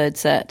throughout that third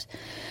set.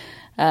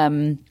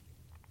 So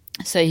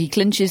he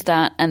clinches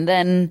that, and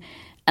then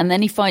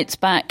he fights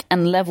back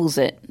and levels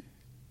it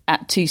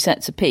at 2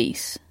 sets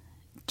apiece.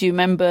 Do you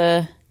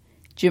remember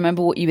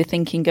what you were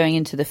thinking going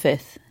into the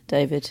fifth,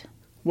 David?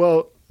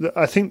 Well,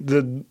 I think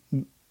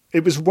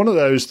it was one of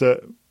those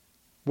that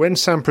when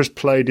Sampras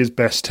played his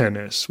best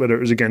tennis, whether it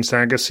was against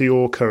Agassi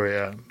or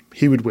Courier,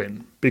 he would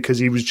win because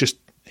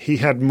he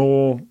had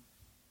more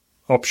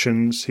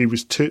options. He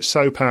was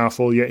so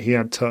powerful, yet he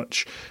had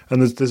touch.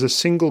 And there's a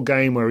single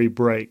game where he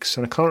breaks,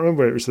 and I can't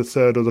remember whether it was the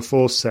third or the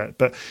fourth set,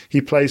 but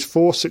he plays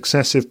 4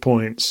 successive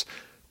points,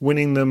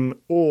 winning them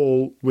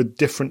all with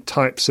different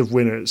types of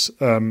winners.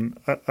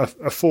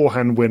 A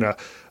forehand winner,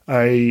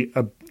 a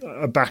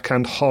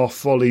backhand half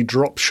volley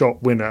drop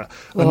shot winner,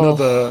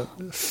 another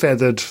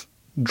feathered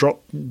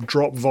drop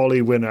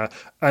volley winner,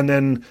 and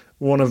then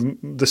one of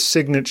the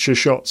signature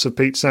shots of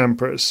Pete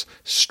Sampras,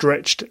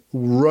 stretched,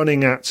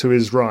 running out to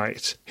his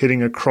right,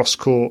 hitting a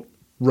cross-court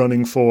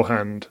running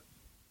forehand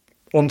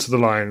onto the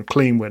line,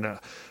 clean winner.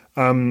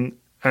 And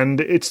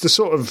it's the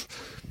sort of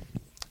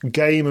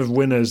game of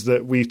winners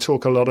that we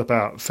talk a lot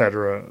about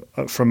Federer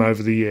from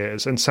over the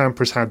years, and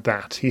Sampras had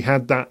that. He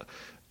had that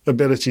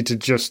ability to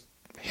just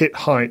hit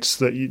heights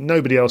that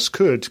nobody else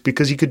could,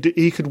 because he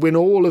could win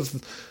all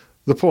of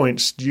the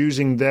points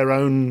using their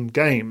own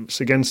games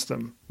against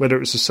them, whether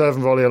it was a serve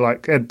and volleyer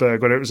like Edberg,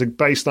 whether it was a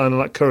baseliner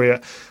like Courier,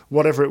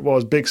 whatever it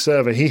was, big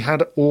server. He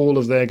had all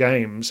of their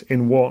games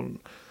in one.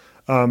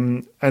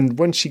 And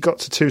when she got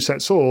to 2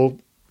 sets all,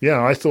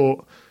 I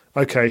thought,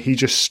 okay, he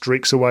just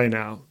streaks away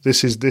now.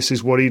 This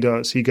is what he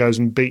does. He goes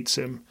and beats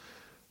him.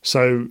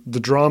 So the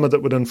drama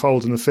that would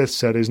unfold in the 5th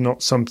set is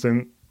not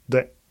something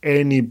that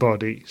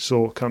anybody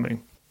saw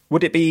coming.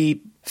 Would it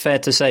be fair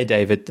to say,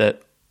 David,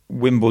 that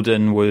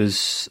Wimbledon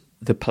was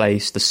the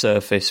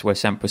surface where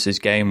Sampras's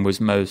game was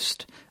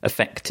most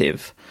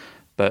effective,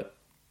 but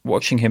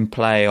watching him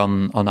play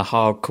on a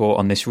hard court,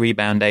 on this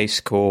rebound ace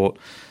court,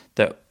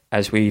 that,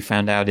 as we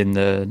found out in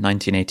the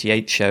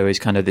 1988 show, is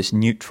kind of this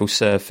neutral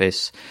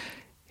surface,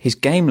 his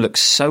game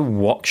looks so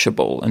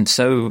watchable and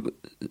so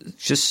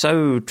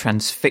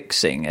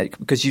transfixing,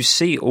 because you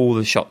see all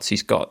the shots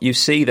he's got. You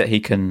see that he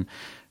can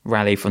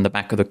rally from the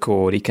back of the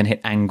court, he can hit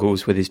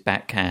angles with his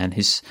backhand.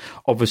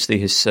 Obviously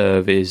his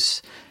serve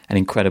is an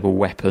incredible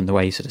weapon, the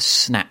way he sort of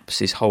snaps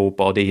his whole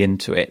body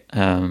into it.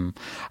 I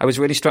was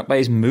really struck by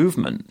his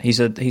movement. He's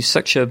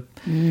such an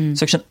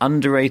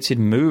underrated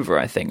mover,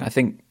 I think. I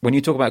think when you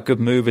talk about good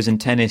movers in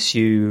tennis,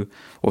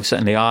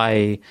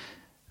 I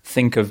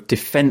think of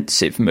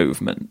defensive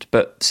movement,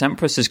 but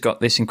Sampras has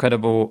got this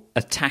incredible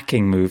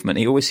attacking movement.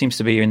 He always seems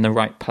to be in the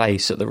right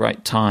place at the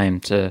right time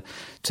to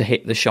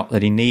hit the shot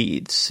that he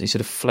needs. He sort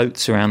of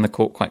floats around the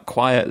court quite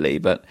quietly,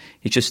 but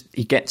he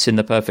gets in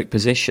the perfect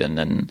position,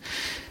 and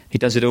he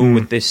does it all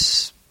with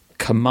this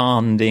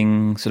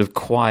commanding sort of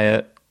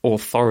quiet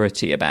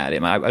authority about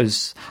him. I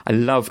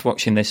loved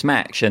watching this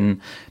match,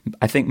 and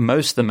I think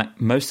most of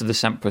the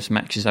Sampras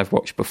matches I've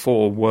watched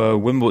before were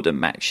Wimbledon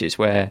matches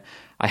where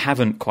I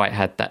haven't quite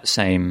had that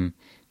same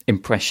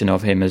impression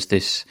of him as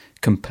this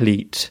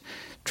complete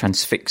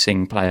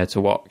transfixing player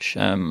to watch.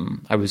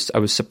 I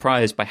was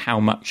surprised by how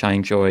much I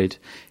enjoyed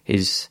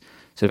his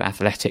sort of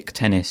athletic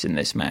tennis in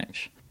this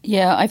match.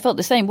 Yeah, I felt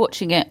the same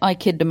watching it. I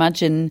could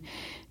imagine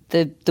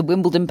the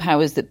Wimbledon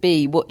powers that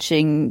be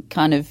watching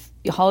kind of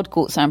hard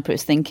court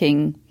Sampras,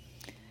 thinking,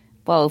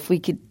 well, if we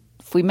could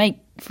make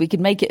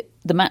it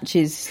the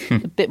matches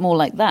a bit more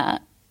like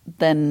that,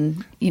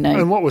 then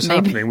And what was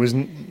happening was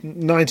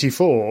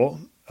 94.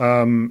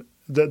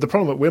 The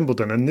problem at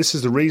Wimbledon, and this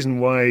is the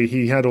reason why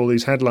he had all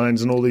these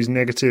headlines and all these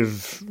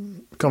negative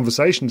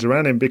conversations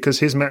around him, because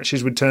his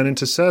matches would turn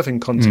into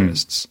serving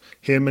contests.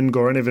 Him and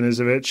Goran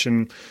Ivanisevic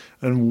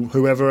and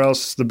whoever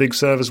else the big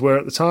servers were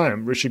at the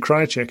time, Richard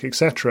Krajicek,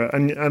 etc.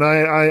 And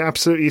I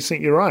absolutely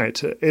think you're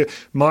right.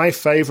 My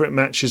favourite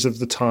matches of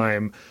the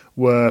time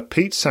were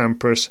Pete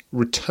Sampras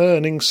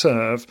returning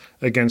serve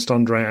against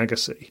Andre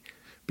Agassi.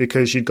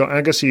 Because you've got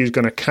Agassi who's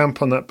going to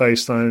camp on that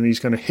baseline and he's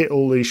going to hit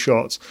all these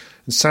shots.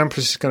 And Sampras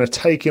is going to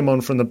take him on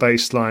from the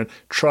baseline,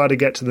 try to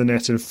get to the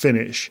net and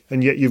finish.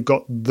 And yet you've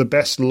got the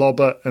best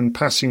lobber and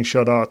passing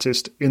shot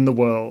artist in the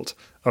world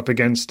up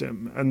against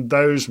him. And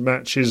those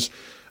matches,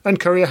 and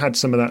Courier had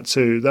some of that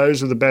too,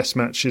 those are the best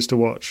matches to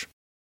watch.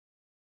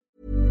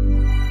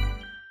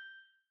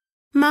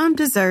 Mom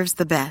deserves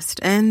the best,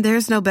 and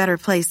there's no better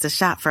place to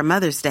shop for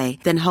Mother's Day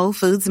than Whole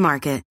Foods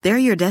Market. They're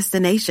your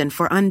destination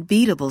for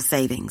unbeatable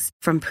savings,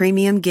 from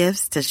premium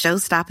gifts to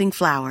show-stopping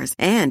flowers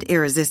and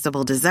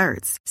irresistible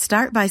desserts.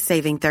 Start by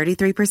saving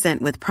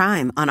 33% with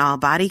Prime on all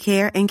body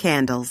care and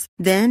candles.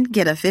 Then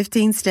get a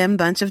 15-stem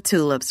bunch of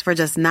tulips for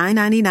just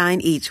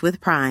 $9.99 each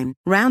with Prime.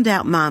 Round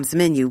out Mom's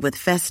menu with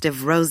festive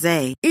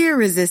rosé,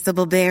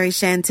 irresistible berry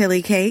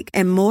chantilly cake,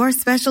 and more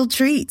special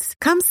treats.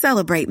 Come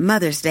celebrate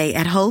Mother's Day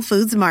at Whole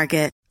Foods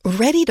Market.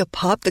 Ready to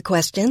pop the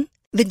question?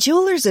 The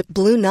jewelers at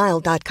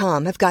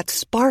BlueNile.com have got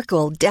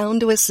sparkle down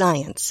to a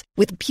science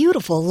with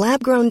beautiful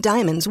lab-grown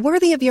diamonds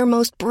worthy of your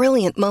most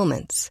brilliant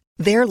moments.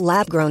 Their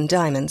lab-grown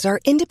diamonds are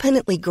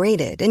independently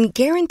graded and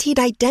guaranteed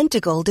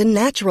identical to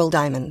natural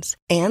diamonds,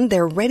 and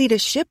they're ready to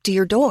ship to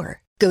your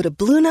door. Go to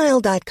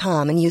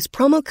BlueNile.com and use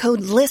promo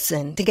code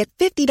LISTEN to get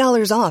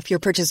 $50 off your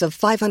purchase of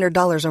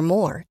 $500 or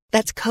more.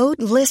 That's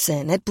code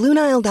LISTEN at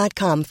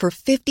BlueNile.com for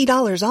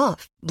 $50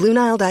 off.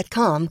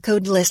 BlueNile.com,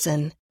 code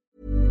LISTEN.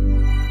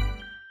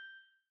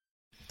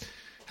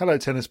 Hello,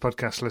 Tennis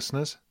Podcast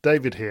listeners.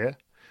 David here.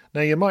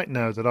 Now, you might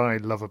know that I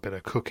love a bit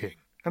of cooking,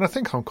 and I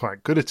think I'm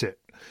quite good at it.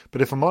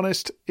 But if I'm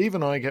honest,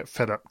 even I get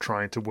fed up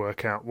trying to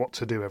work out what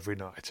to do every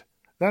night.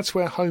 That's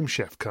where Home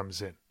Chef comes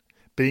in.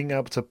 Being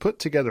able to put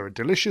together a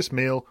delicious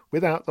meal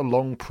without the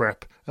long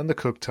prep and the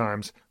cook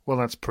times, well,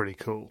 that's pretty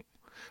cool.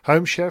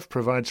 Home Chef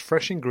provides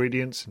fresh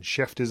ingredients and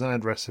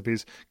chef-designed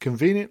recipes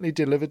conveniently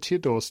delivered to your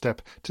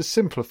doorstep to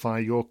simplify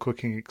your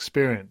cooking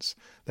experience.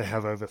 They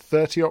have over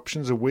 30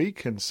 options a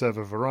week and serve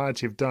a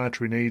variety of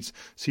dietary needs,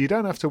 so you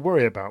don't have to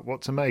worry about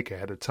what to make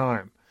ahead of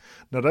time.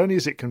 Not only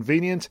is it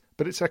convenient,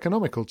 but it's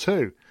economical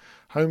too.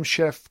 Home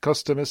Chef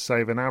customers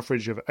save an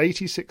average of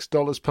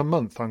 $86 per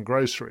month on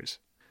groceries.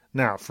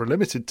 Now, for a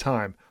limited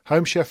time,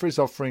 Home Chef is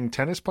offering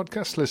Tennis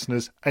Podcast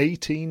listeners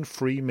 18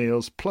 free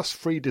meals plus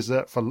free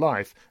dessert for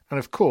life and,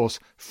 of course,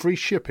 free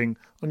shipping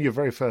on your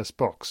very first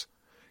box.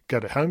 Go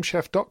to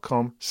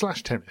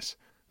homechef.com/tennis.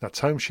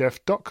 That's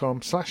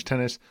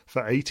homechef.com/tennis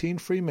for 18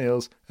 free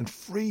meals and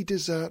free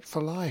dessert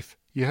for life.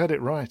 You heard it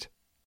right.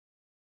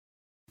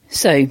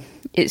 So,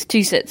 it's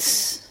 2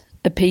 sets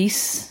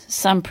apiece.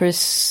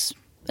 Sampras,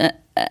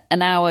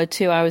 an hour,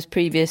 2 hours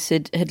previous,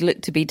 had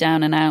looked to be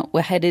down and out.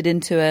 We're headed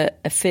into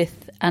a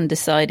fifth and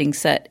deciding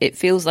set. It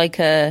feels like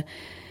a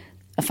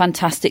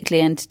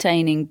fantastically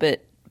entertaining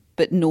but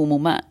normal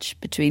match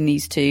between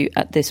these two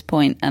at this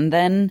point. And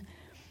then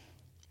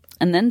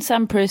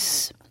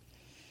Sampras,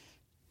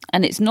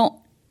 and it's not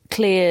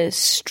clear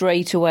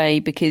straight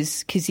away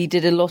because he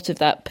did a lot of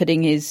that,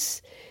 putting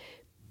his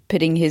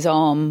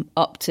arm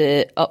up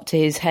to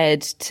his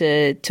head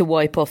to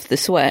wipe off the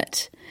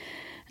sweat.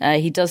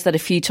 He does that a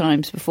few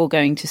times before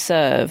going to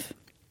serve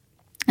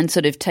and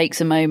sort of takes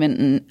a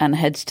moment and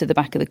heads to the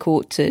back of the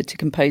court to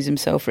compose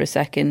himself for a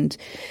second.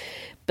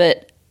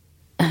 But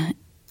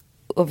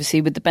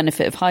obviously, with the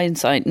benefit of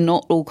hindsight,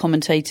 not all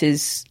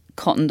commentators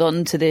cottoned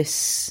on to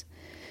this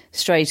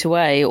straight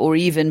away or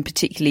even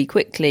particularly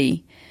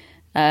quickly.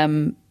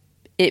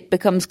 It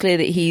becomes clear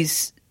that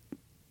he's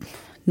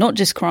not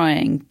just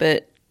crying,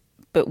 but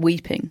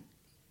weeping.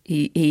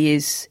 He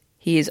is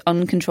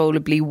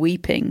uncontrollably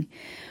weeping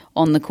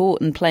on the court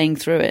and playing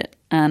through it.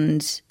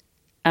 And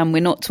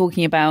we're not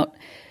talking about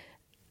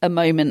a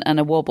moment and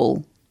a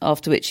wobble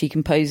after which he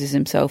composes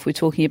himself. We're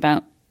talking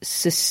about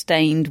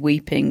sustained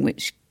weeping,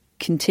 which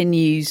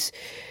continues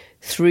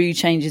through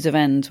changes of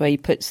ends where he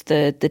puts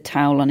the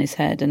towel on his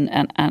head and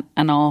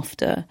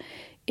after.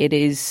 It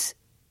is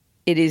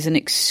an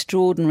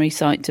extraordinary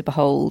sight to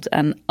behold,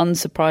 and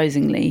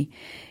unsurprisingly,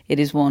 it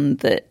is one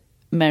that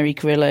Mary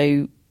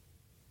Carrillo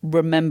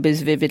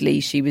remembers vividly.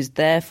 She was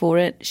there for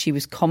it. She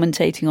was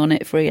commentating on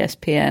it for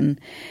ESPN,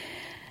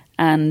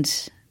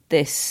 and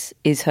this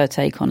is her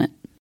take on it.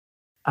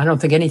 I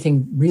don't think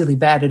anything really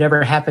bad had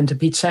ever happened to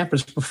Pete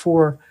Sampras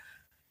before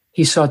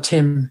he saw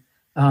Tim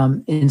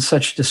in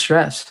such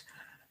distress.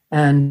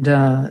 And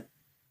the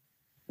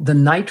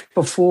night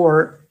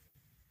before,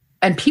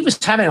 and Pete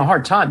was having a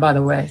hard time, by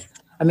the way.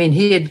 I mean,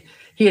 he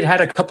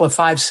had a couple of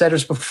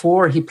 5-setters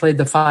before he played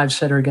the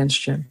 5-setter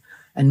against Jim.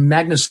 And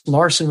Magnus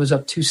Larsson was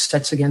up 2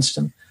 sets against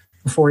him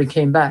before he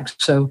came back.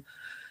 So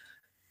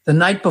the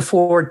night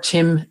before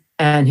Tim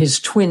and his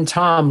twin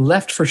Tom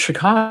left for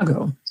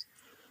Chicago,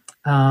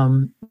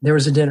 there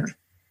was a dinner.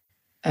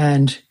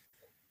 And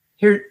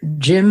here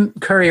Jim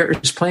Courier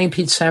is playing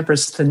Pete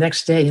Sampras the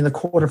next day in the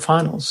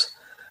quarterfinals.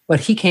 But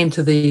he came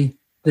to the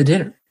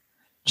dinner.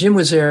 Jim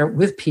was there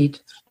with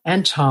Pete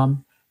and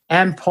Tom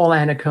and Paul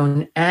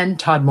Annacone and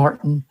Todd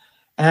Martin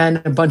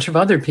and a bunch of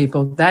other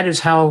people. That is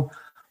how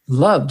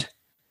loved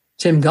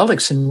Tim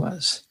Gullikson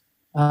was.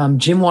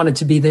 Jim wanted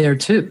to be there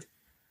too.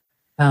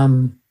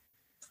 So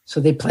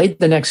they played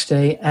the next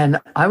day, and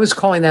I was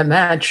calling that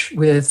match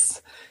with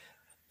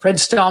Fred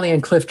Stolle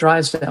and Cliff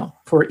Drysdale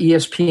for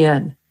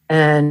ESPN.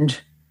 And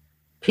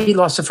Pete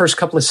lost the first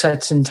couple of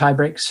sets in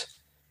tiebreaks,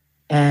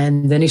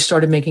 and then he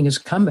started making his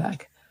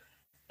comeback.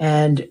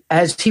 And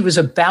as he was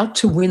about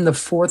to win the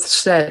 4th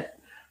set,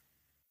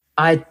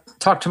 I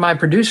talked to my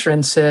producer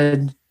and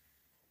said,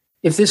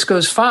 if this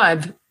goes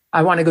 5,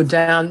 I want to go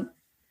down.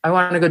 I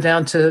want to go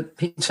down to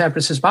Pete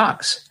Sampras's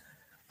box.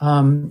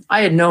 I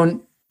had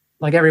known,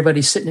 like,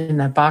 everybody sitting in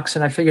that box,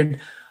 and I figured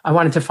I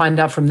wanted to find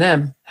out from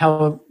them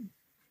how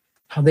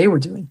they were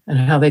doing and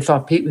how they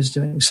thought Pete was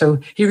doing. So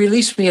he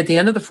released me at the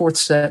end of the 4th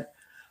set.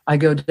 I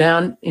go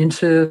down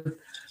into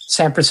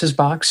Sampras's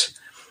box,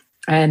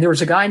 and there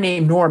was a guy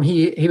named Norm.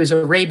 He was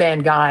a Ray-Ban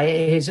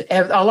guy.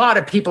 A lot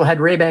of people had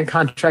Ray-Ban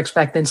contracts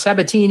back then,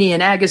 Sabatini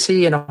and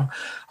Agassi and a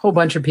whole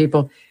bunch of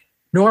people.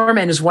 Norm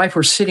and his wife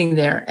were sitting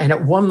there, and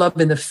at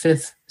 1-love in the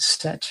 5th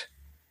set,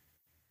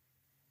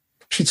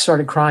 Pete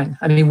started crying.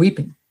 I mean,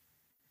 weeping.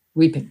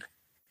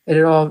 It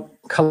had all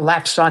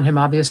collapsed on him,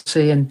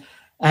 obviously.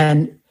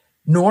 And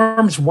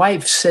Norm's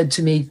wife said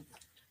to me,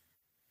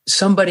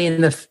 somebody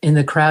in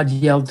the crowd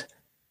yelled,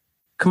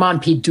 "Come on,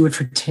 Pete, do it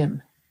for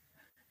Tim."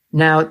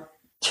 Now,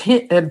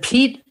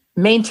 Pete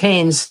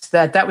maintains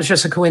that was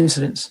just a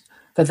coincidence,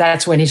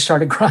 that's when he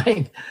started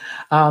crying.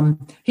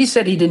 He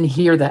said he didn't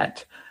hear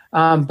that,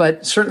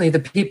 but certainly the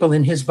people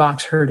in his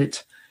box heard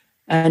it.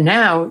 And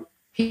now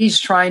he's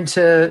trying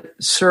to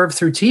serve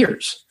through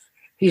tears.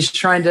 He's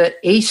trying to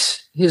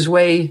ace his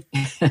way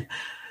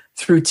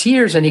through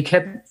tears, and he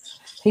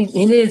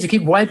needed to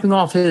keep wiping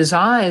off his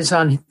eyes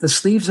on the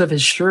sleeves of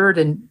his shirt.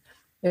 And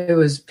it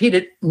was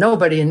Pete.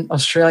 Nobody in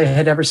Australia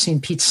had ever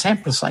seen Pete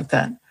Sampras like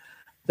that.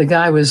 The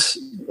guy was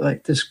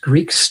like this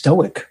Greek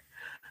stoic.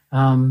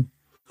 So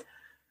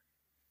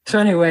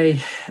anyway,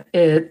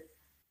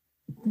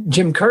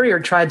 Jim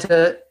Courier tried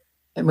to,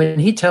 when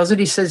he tells it,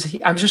 he says,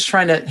 I'm just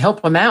trying to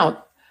help him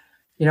out.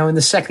 In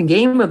the second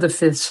game of the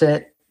 5th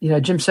set,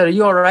 Jim said, "Are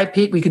you all right,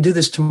 Pete? We could do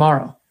this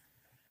tomorrow."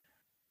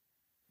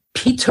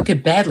 Pete took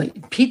it badly.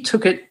 Pete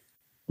took it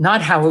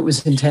not how it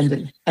was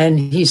intended. And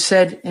he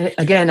said, and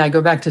again, I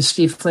go back to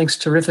Steve Flink's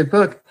terrific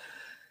book.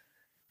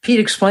 Pete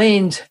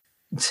explained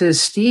to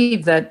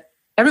Steve that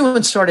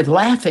everyone started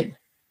laughing,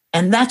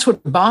 and that's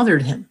what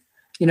bothered him.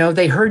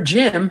 They heard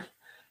Jim,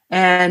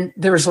 and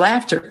there was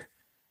laughter.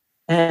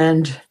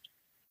 And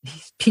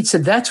Pete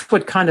said that's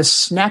what kind of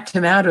snapped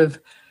him out of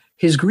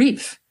his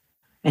grief.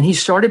 And he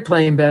started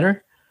playing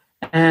better.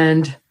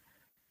 And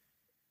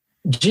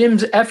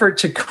Jim's effort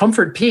to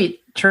comfort Pete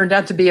turned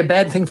out to be a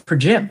bad thing for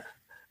Jim,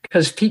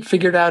 because Pete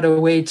figured out a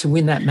way to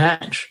win that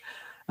match.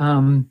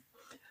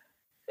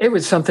 It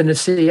was something to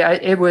see.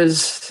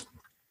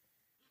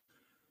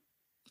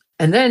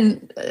 And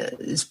then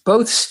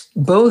both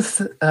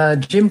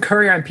Jim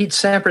Courier and Pete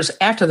Sampras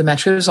after the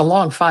match, it was a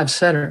long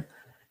 5-setter,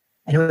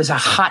 and it was a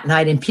hot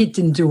night, and Pete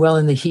didn't do well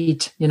in the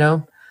heat.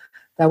 That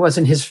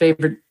wasn't his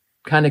favorite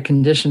kind of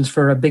conditions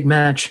for a big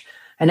match.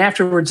 And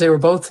afterwards, they were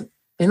both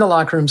in the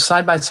locker room,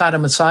 side by side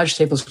on massage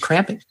tables,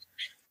 cramping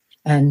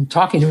and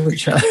talking to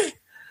each other.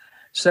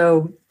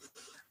 So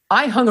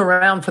I hung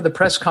around for the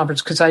press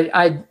conference because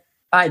I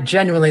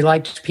genuinely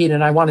liked Pete,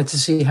 and I wanted to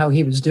see how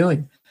he was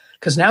doing,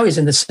 because now he's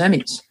in the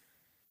semis,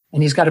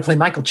 and he's got to play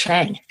Michael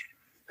Chang,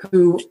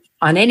 who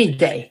on any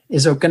day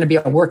is going to be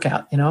a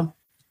workout,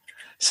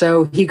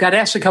 So he got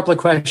asked a couple of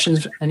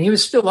questions, and he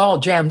was still all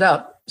jammed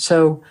up.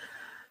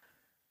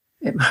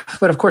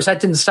 But of course, that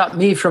didn't stop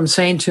me from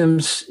saying to him,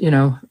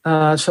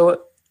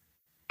 so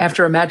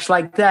after a match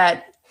like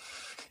that,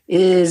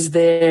 is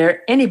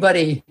there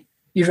anybody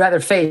you'd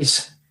rather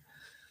face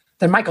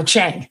than Michael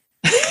Chang?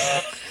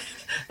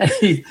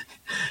 And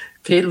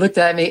Pete looked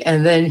at me,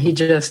 and then he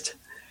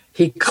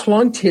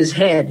clunked his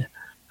head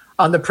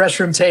on the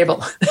press room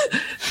table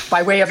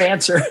by way of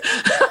answer.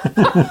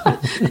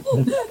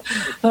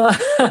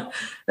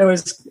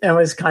 It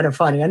was kind of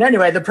funny. And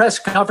anyway, the press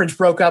conference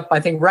broke up, I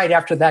think, right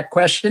after that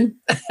question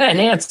and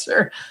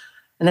answer.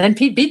 And then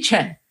Pete beat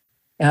Chang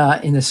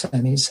in the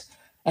semis.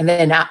 And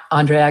then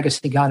Andre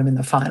Agassi got him in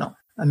the final.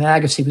 I mean,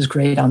 Agassi was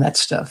great on that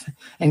stuff,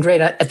 and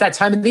great at that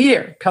time of the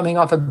year, coming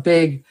off a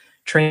big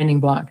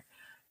training block.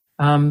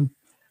 But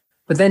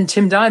then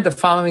Tim died the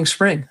following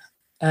spring.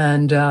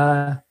 And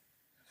as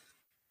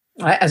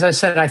I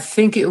said, I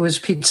think it was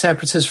Pete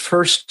Sampras's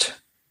first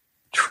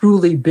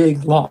truly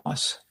big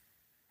loss.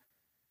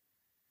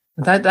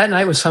 That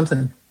night was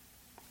something.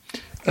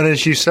 And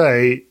as you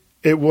say,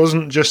 it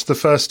wasn't just the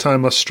first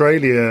time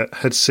Australia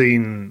had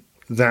seen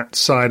that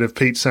side of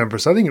Pete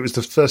Sampras. I think it was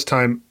the first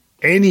time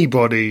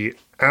anybody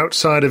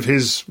outside of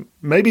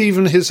maybe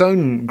even his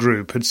own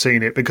group had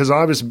seen it, because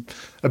I was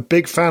a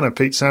big fan of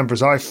Pete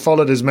Sampras. I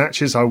followed his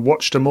matches. I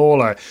watched them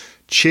all. I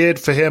cheered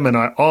for him, and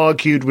I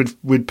argued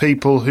with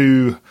people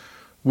who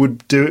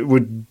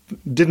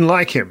didn't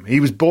like him. He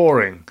was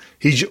boring.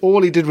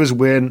 All he did was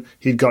win.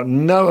 He'd got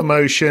no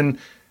emotion.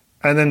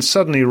 And then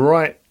suddenly,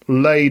 right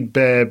laid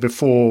bare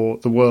before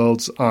the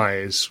world's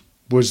eyes,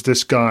 was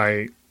this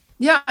guy.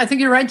 Yeah, I think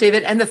you're right,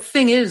 David. And the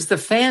thing is, the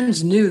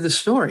fans knew the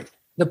story.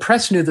 The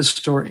press knew the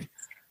story.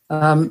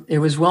 It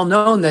was well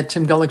known that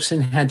Tim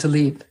Gullikson had to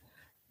leave,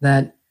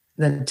 that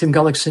Tim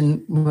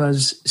Gullikson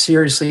was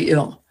seriously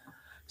ill.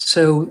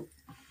 So,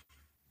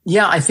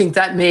 yeah, I think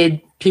that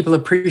made people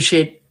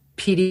appreciate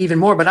Pete even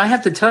more. But I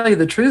have to tell you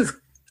the truth,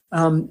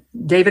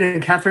 David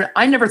and Catherine,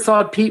 I never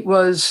thought Pete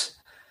was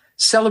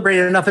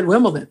celebrated enough at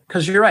Wimbledon,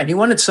 because you're right, he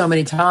won it so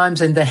many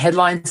times, and the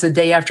headlines the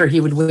day after he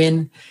would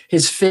win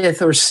his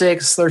 5th or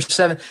 6th or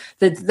 7th,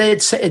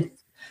 that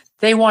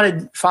they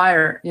wanted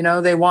fire,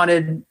 they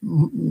wanted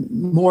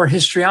more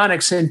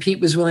histrionics, and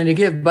Pete was willing to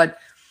give, but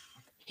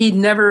he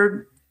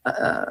never,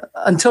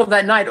 until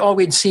that night, all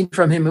we'd seen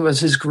from him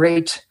was his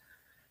great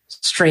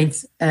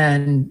strength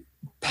and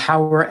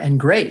power and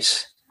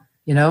grace.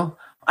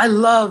 I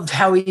loved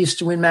how he used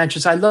to win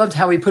matches. I loved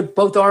how he put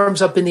both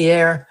arms up in the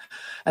air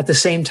at the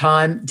same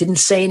time, didn't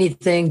say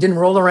anything, didn't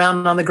roll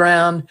around on the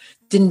ground,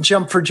 didn't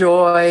jump for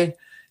joy.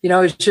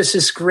 It's just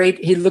this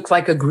great, he looked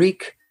like a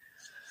Greek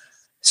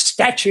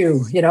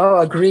statue,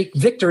 a Greek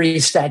victory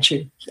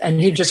statue.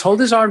 And he'd just hold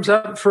his arms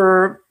up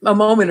for a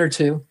moment or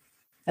two,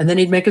 and then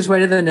he'd make his way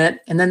to the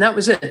net, and then that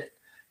was it.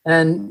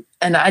 And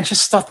I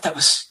just thought that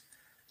was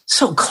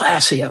so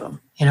classy of him,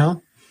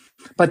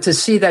 But to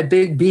see that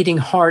big beating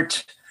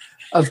heart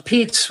of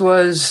Pete's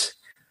was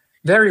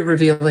very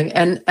revealing.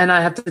 And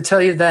I have to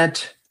tell you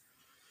that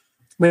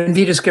when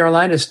Vitas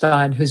Gerulaitis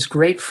died, his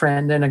great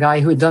friend and a guy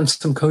who had done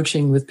some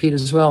coaching with Pete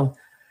as well,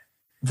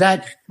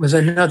 that was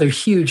another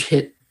huge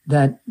hit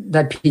that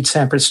Pete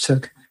Sampras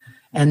took.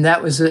 And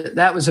that was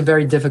a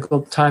very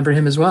difficult time for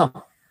him as well.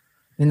 I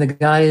mean, the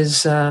guy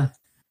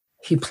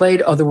he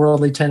played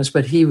otherworldly tennis,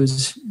 but he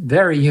was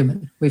very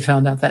human, we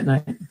found out that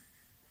night.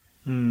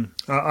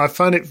 I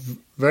find it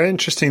very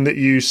interesting that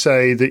you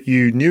say that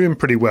you knew him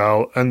pretty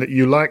well and that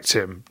you liked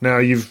him.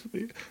 Now,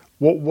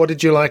 what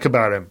did you like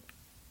about him?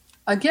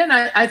 Again,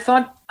 I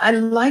thought I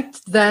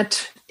liked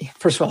that.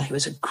 First of all, he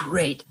was a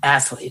great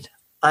athlete.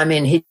 I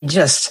mean,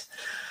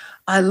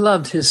 I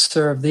loved his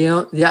serve.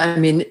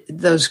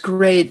 Those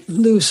great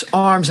loose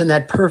arms and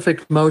that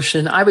perfect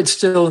motion. I would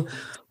still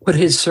put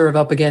his serve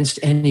up against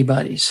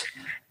anybody's.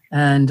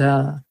 And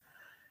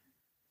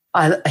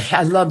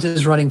I loved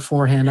his running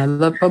forehand.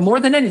 But more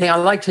than anything, I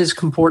liked his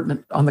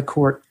comportment on the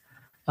court.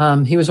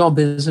 He was all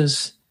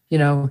business.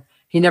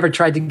 He never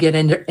tried to get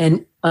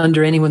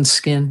under anyone's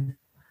skin.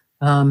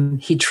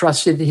 He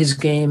trusted his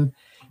game.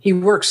 He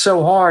worked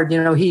so hard.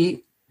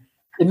 It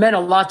meant a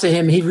lot to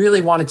him. He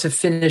really wanted to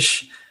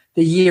finish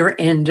the year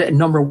end at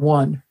number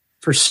 1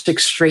 for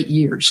 6 straight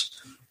years.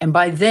 And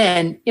by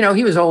then,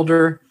 he was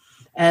older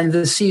and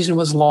the season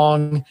was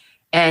long,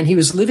 and he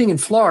was living in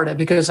Florida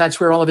because that's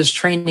where all of his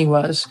training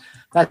was.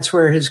 That's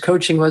where his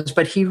coaching was.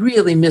 But he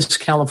really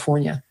missed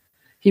California.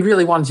 He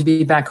really wanted to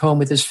be back home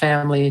with his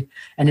family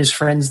and his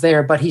friends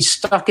there, but he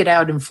stuck it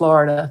out in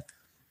Florida.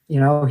 He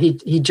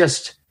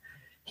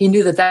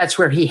knew that that's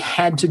where he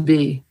had to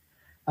be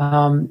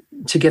to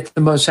get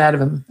the most out of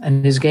him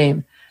and his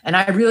game. And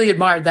I really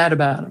admired that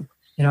about him.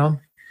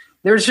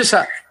 There was just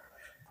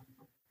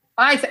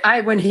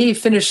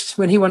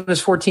when he won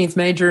his 14th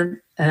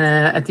major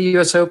at the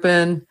U.S.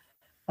 Open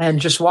and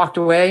just walked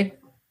away,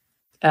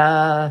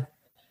 I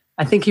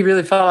think he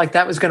really felt like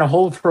that was going to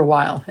hold for a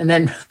while. And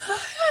then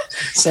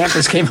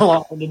Sampras came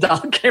along, and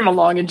Nadal came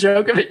along, and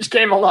Djokovic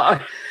came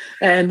along.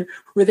 And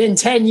within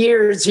 10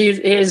 years,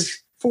 his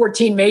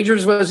 14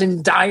 majors was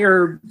in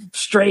dire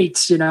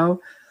straits,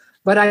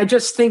 But I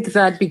just think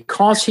that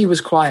because he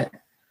was quiet,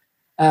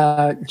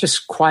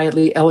 just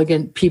quietly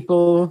elegant,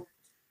 people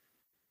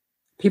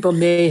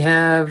may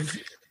have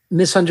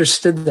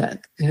misunderstood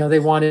that. They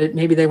wanted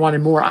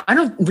more. I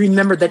don't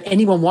remember that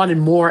anyone wanted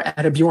more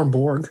out of Bjorn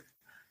Borg.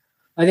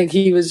 I think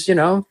he was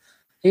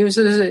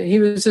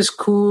this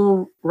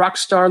cool rock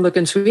star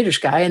looking Swedish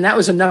guy, and that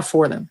was enough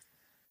for them.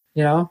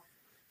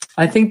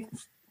 I think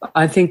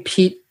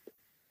Pete,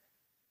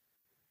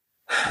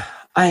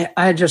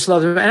 I just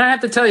loved him. And I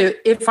have to tell you,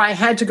 if I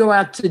had to go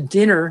out to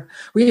dinner,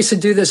 we used to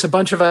do this, a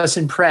bunch of us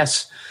in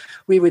press.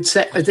 We would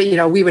say,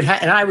 we would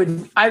and I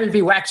would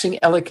be waxing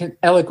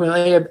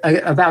eloquently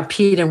about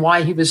Pete and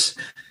why he was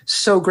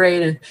so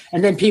great.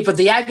 And then the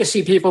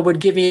Agassi people would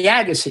give me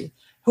Agassi,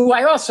 who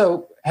I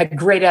also had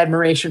great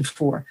admiration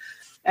for.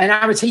 And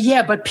I would say,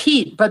 yeah, but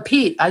Pete,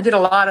 I did a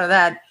lot of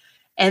that.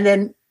 And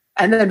then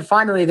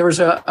finally there was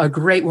a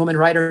great woman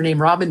writer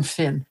named Robin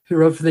Finn, who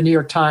wrote for the New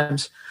York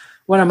Times,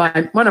 one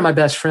of my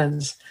best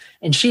friends.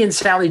 And she and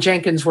Sally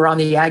Jenkins were on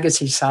the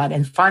Agassi side.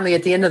 And finally,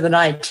 at the end of the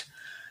night,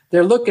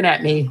 they're looking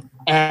at me,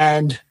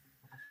 and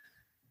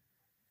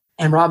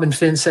Robin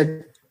Finn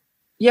said,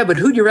 yeah, but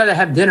who'd you rather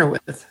have dinner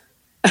with?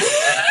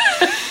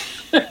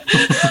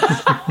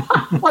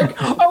 Like,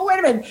 oh, wait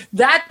a minute.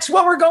 That's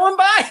what we're going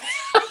by?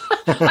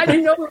 I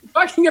didn't know we were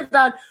talking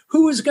about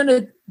who was going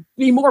to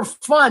be more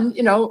fun,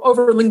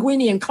 over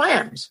linguine and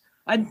clams.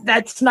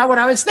 That's not what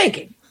I was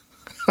thinking.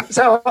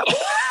 So,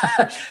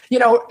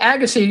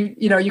 Agassi,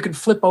 you could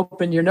flip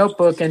open your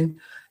notebook and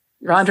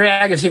Andre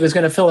Agassi was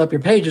going to fill up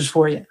your pages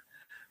for you.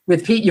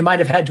 With Pete, you might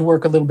have had to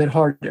work a little bit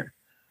harder.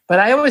 But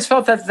I always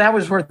felt that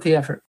was worth the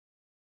effort.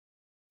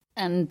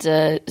 And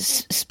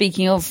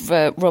speaking of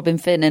Robin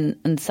Finn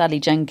and Sally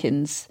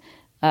Jenkins,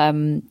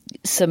 some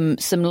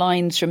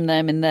lines from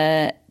them in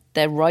their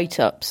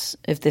write-ups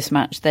of this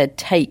match, their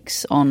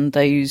takes on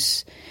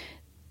those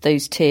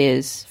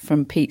tears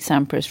from Pete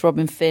Sampras.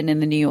 Robin Finn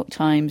in the New York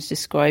Times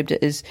described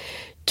it as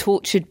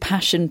tortured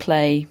passion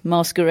play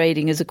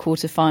masquerading as a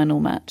quarter-final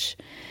match.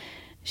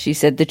 She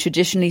said the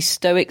traditionally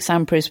stoic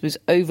Sampras was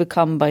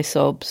overcome by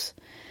sobs.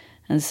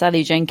 And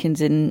Sally Jenkins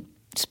in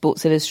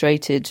Sports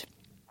Illustrated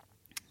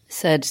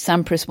said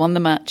Sampras won the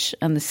match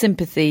and the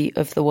sympathy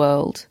of the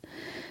world.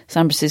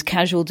 Sampras's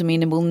casual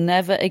demeanour will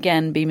never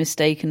again be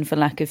mistaken for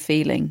lack of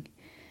feeling.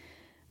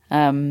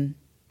 There's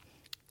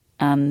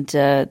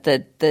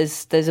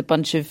a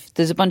bunch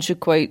of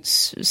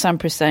quotes.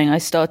 Sampras saying, "I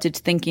started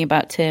thinking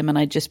about Tim and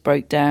I just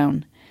broke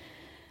down."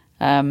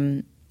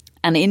 And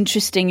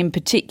interesting in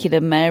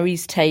particular,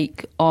 Mary's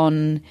take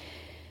on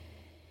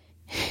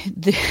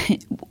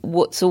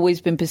what's always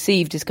been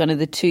perceived as kind of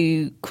the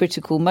two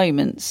critical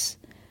moments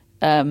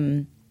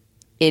in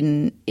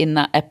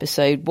that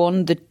episode.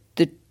 One, the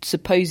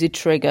supposed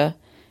trigger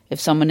of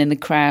someone in the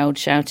crowd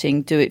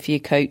shouting, "Do it for your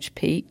coach,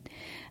 Pete,"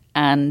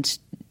 and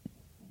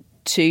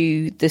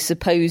two, the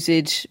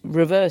supposed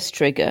reverse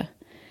trigger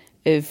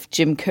of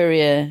Jim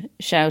Courier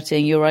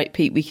shouting, "You're right,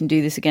 Pete, we can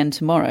do this again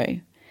tomorrow."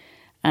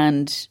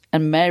 And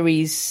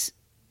Mary's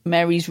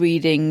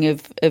reading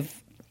of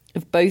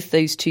both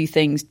those two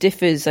things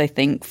differs, I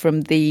think,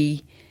 from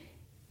the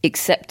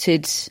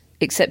accepted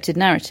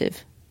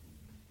narrative.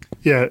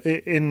 Yeah,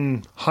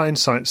 in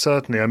hindsight,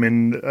 certainly. I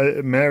mean,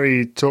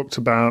 Mary talked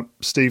about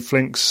Steve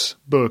Flink's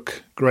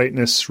book,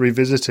 Greatness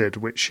Revisited,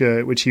 which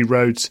he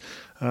wrote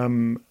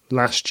late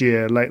last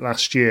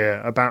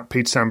year, about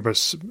Pete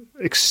Sampras,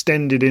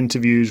 extended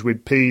interviews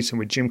with Pete and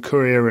with Jim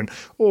Courier and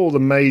all the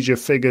major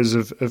figures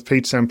of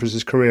Pete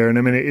Sampras's career. And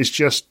I mean, it's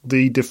just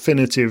the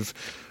definitive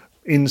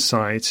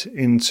insight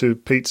into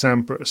Pete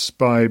Sampras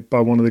by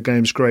one of the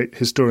game's great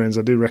historians.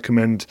 I do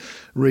recommend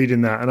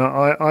reading that. And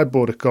I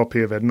bought a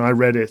copy of it and I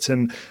read it.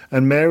 And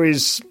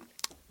Mary's,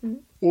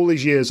 all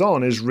these years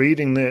on, is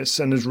reading this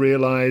and has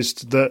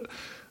realised that,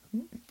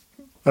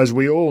 as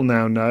we all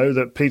now know,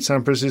 that Pete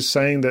Sampras is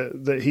saying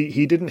that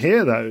he didn't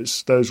hear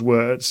those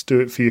words, "Do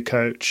it for your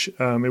coach."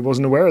 He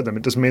wasn't aware of them.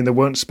 It doesn't mean they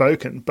weren't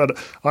spoken. But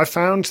I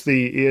found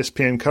the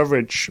ESPN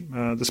coverage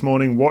this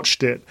morning,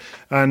 watched it,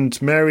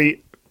 and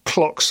Mary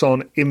clocks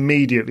on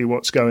immediately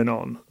what's going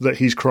on, that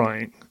he's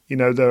crying. You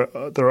know, there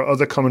are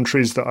other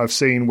commentaries that I've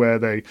seen where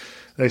they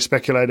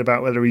speculate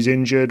about whether he's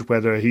injured,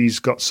 whether he's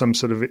got some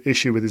sort of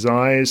issue with his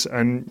eyes.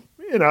 And,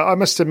 you know, I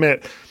must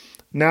admit,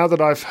 now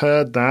that I've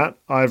heard that,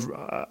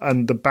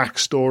 and the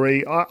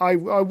backstory, I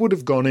would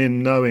have gone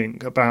in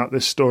knowing about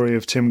this story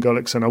of Tim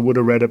Gullickson. I would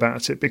have read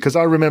about it, because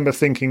I remember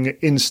thinking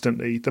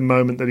instantly, the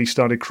moment that he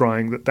started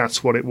crying,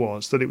 that's what it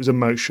was, that it was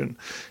emotion.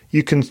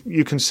 You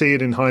can see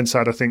it in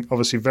hindsight, I think,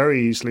 obviously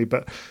very easily,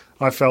 but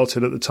I felt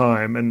it at the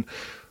time. And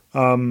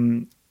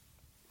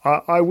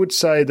I would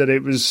say that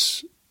it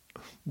was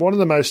one of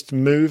the most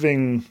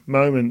moving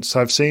moments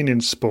I've seen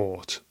in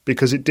sport,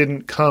 because it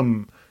didn't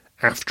come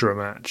after a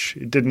match.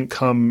 It didn't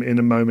come in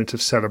a moment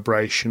of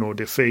celebration or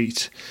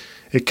defeat.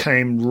 It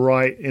came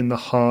right in the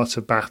heart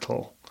of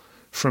battle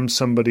from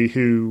somebody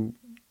who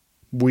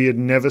we had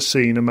never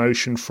seen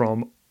emotion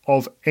from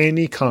of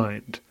any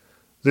kind.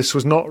 This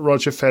was not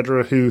Roger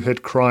Federer, who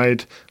had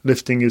cried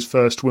lifting his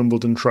first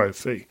Wimbledon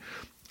trophy,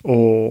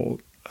 or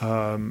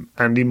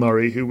Andy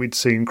Murray, who we'd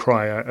seen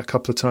cry a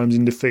couple of times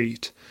in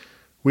defeat.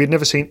 We had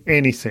never seen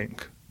anything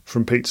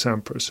from Pete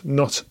Sampras,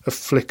 not a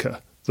flicker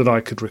that I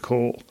could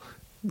recall.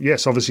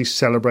 Yes, obviously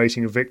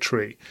celebrating a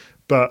victory,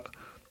 but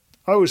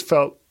I always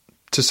felt,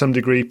 to some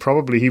degree,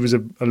 probably he was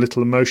a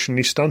little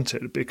emotionally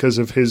stunted because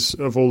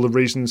of all the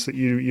reasons that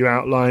you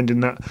outlined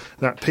in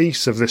that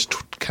piece of this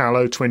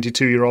callow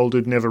 22-year-old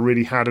who'd never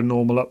really had a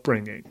normal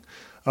upbringing.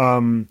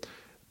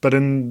 But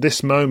in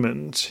this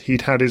moment,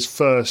 he'd had his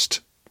first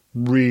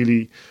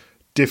really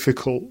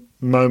difficult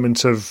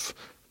moment of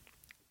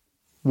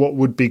what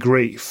would be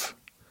grief,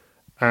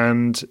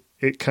 and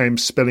it came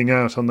spilling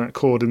out on that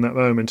court in that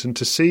moment. And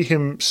to see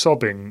him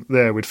sobbing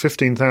there with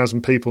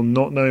 15,000 people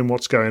not knowing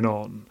what's going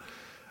on,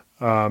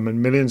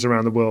 and millions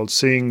around the world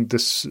seeing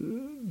this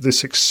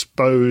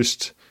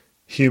exposed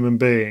human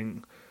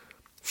being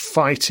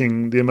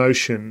fighting the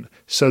emotion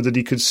so that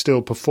he could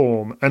still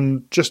perform,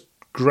 and just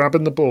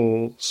grabbing the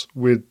balls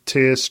with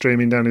tears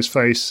streaming down his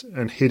face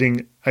and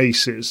hitting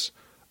aces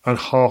and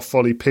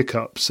half-volley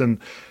pickups and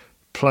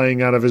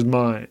playing out of his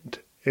mind,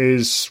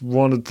 is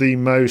one of the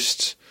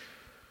most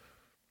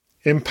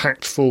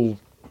impactful,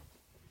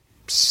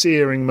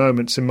 searing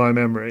moments in my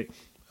memory.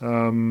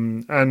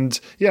 And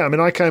yeah, I mean,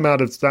 I came out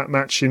of that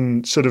match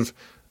in sort of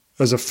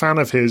as a fan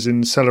of his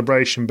in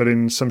celebration, but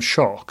in some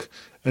shock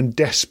and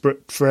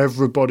desperate for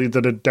everybody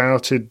that had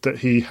doubted that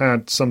he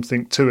had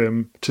something to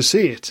him to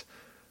see it.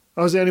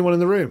 I was the only one in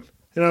the room.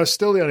 You know, I was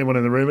still the only one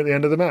in the room at the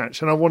end of the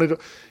match. And I wanted to,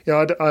 you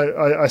know,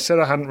 I said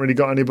I hadn't really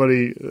got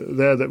anybody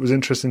there that was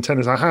interested in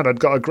tennis. I'd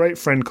got a great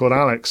friend called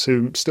Alex,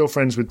 who I'm still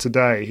friends with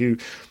today,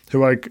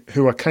 who I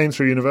came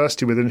through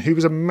university with, and who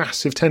was a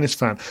massive tennis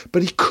fan.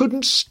 But he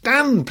couldn't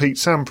stand Pete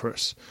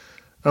Sampras.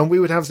 And we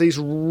would have these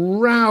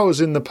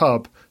rows in the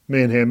pub,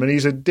 me and him, and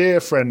he's a dear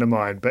friend of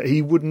mine, but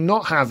he would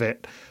not have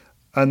it.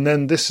 And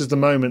then this is the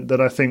moment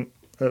that I think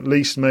at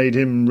least made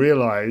him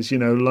realise, you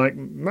know, like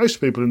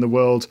most people in the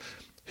world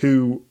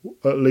who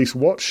at least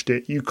watched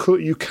it,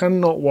 you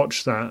cannot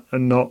watch that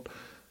and not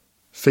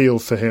feel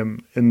for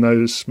him in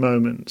those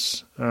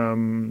moments.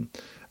 And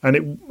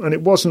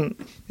it wasn't,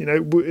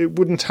 it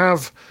wouldn't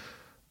have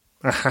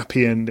a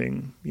happy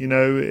ending.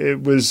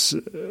 It was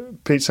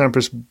Pete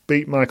Sampras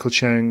beat Michael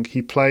Chang.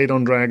 He played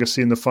Andre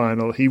Agassi in the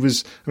final.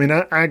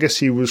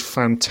 Agassi was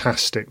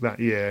fantastic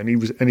that year, and he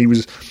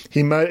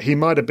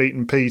might have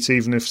beaten Pete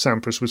even if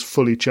Sampras was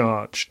fully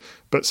charged.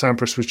 But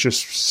Sampras was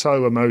just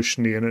so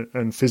emotionally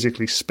and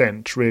physically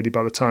spent, really,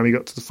 by the time he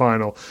got to the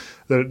final,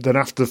 that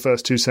after the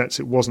first two sets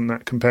it wasn't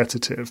that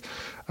competitive.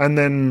 And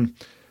then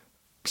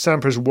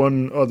Sampras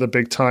won other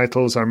big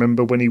titles. I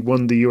remember when he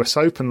won the US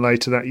Open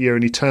later that year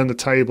and he turned the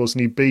tables and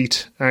he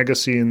beat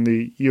Agassi in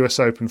the US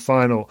Open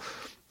final.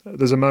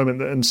 There's a moment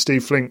that, and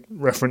Steve Flink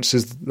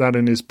references that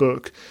in his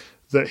book,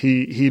 that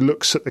he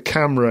looks at the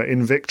camera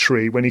in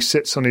victory. When he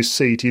sits on his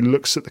seat, he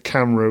looks at the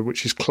camera,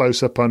 which is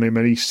close up on him,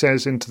 and he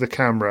says into the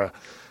camera,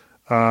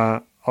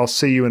 "I'll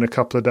see you in a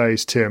couple of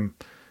days, Tim,"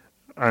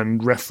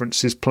 and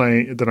references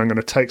playing that I'm going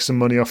to take some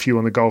money off you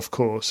on the golf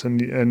course,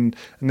 and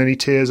then he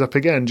tears up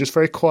again, just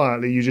very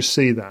quietly. You just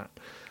see that,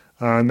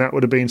 and that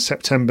would have been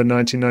September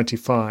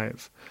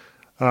 1995,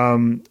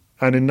 and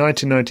in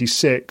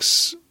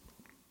 1996,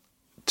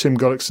 Tim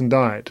Gullikson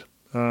died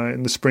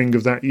in the spring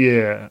of that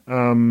year,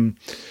 and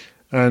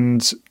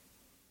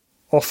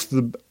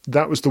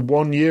that was the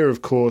 1 year,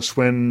 of course,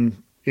 when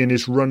in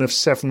his run of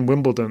 7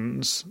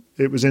 Wimbledons,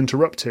 it was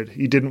interrupted.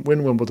 He didn't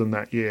win Wimbledon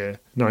that year,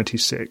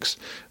 96,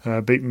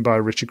 beaten by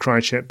Richard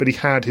Krajicek, but he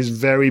had his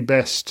very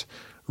best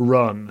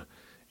run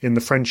in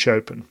the French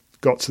Open,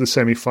 got to the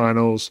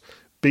semi-finals,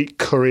 beat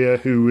Courier,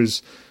 who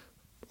was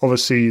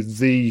obviously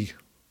the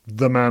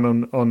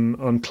man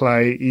on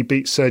clay. He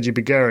beat Sergi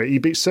Biguera. He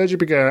beat Sergi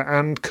Biguera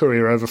and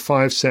Courier over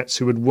 5 sets,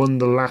 who had won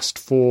the last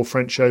 4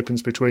 French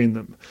Opens between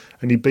them,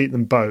 and he beat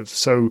them both.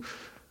 So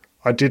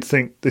I did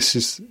think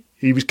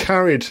he was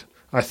carried,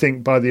 I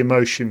think, by the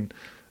emotion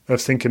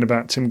of thinking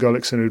about Tim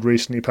Gullikson, who'd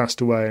recently passed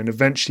away, and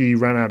eventually he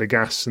ran out of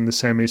gas in the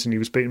semis and he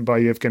was beaten by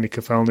Yevgeny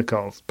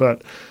Kafelnikov.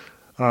 But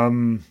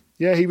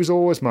he was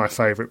always my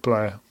favourite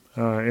player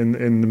in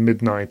the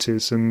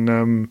mid-90s, and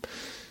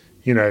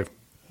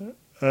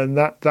and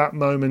that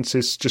moment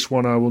is just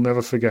one I will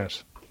never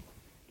forget.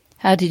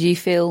 How did you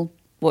feel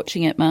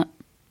watching it, Matt?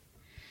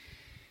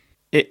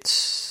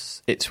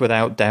 It's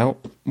without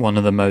doubt one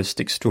of the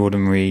most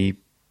extraordinary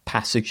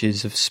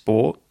passages of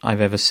sport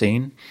I've ever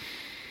seen.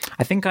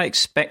 I think I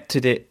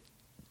expected it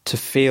to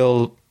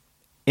feel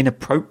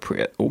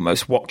inappropriate,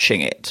 almost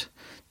watching it,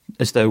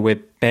 as though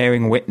we're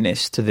bearing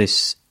witness to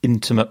this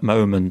intimate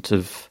moment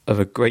of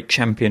a great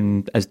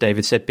champion, as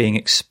David said, being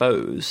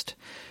exposed.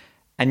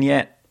 And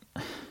yet,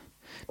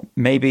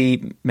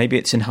 maybe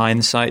it's in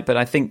hindsight, but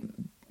I think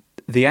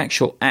the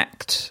actual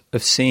act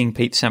of seeing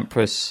Pete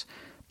Sampras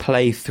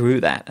play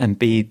through that and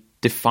be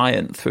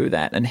defiant through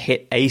that and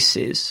hit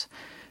aces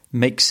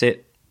makes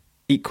it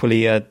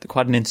equally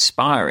quite an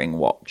inspiring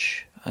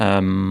watch.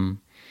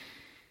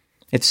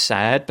 It's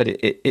sad, but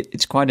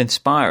it's quite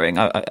inspiring.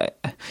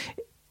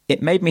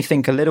 It made me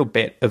think a little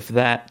bit of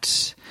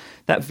that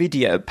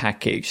video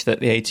package that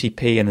the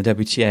ATP and the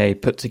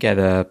WTA put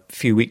together a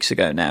few weeks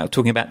ago now,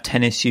 talking about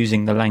tennis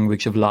using the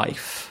language of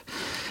life,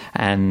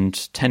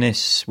 and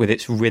tennis with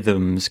its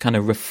rhythms kind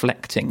of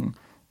reflecting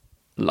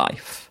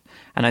life.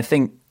 And I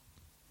think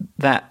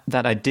that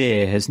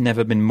idea has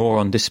never been more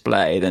on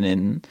display than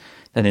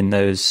in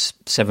those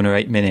 7 or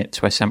 8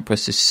 minutes where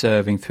Sampras is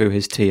serving through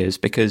his tears,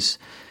 because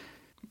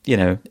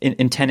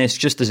in tennis,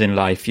 just as in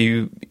life,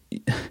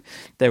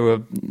 there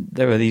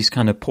are these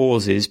kind of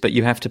pauses, but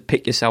you have to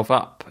pick yourself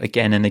up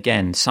again and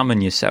again,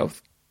 summon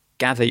yourself,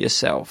 gather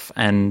yourself,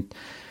 and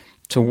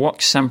to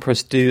watch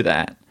Sampras do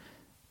that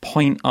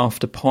point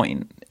after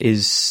point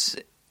is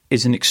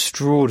an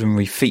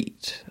extraordinary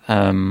feat.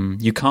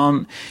 You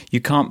can't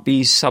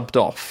be subbed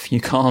off.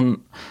 You can't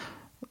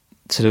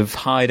sort of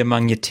hide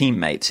among your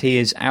teammates. He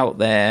is out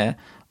there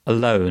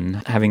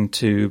alone, having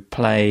to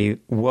play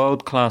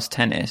world-class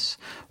tennis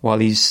while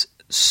he's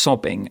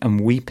sobbing and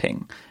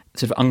weeping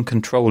sort of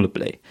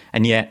uncontrollably.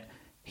 And yet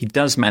he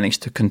does manage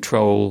to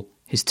control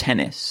his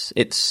tennis.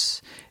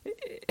 It's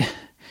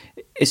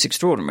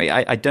extraordinary.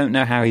 I don't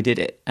know how he did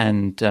it.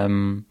 And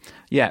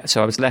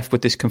so I was left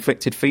with this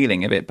conflicted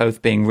feeling of it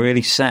both being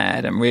really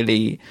sad and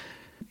really,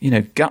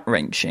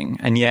 gut-wrenching,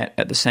 and yet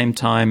at the same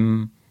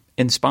time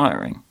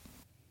inspiring.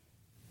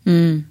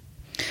 I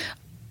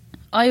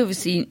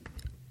obviously,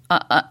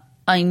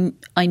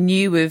 I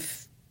knew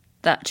of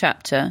that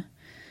chapter.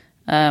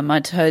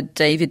 I'd heard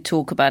David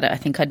talk about it. I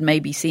think I'd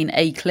maybe seen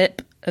a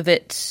clip of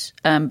it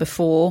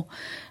before.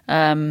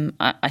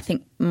 I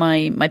think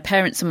my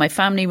parents and my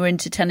family were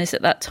into tennis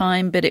at that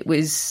time, but it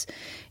was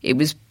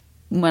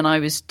when I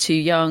was too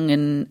young,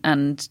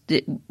 and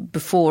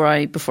before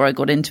I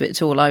got into it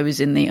at all, I was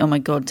in the, oh my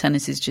God,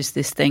 tennis is just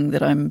this thing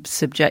that I'm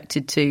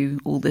subjected to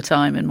all the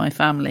time in my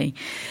family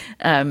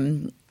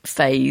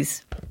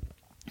phase.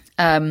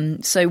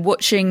 So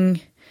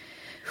watching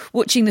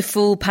the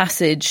full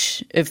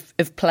passage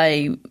of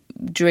play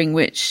during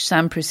which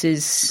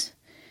Sampras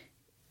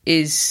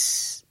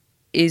is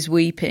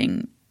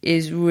weeping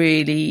is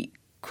really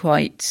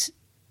quite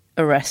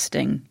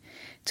arresting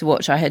to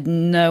watch. I had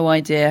no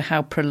idea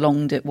how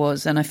prolonged it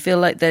was, and I feel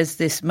like there's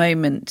this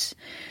moment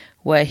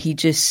where he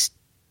just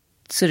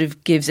sort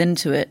of gives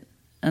into it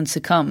and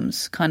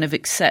succumbs, kind of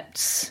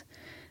accepts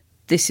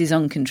this is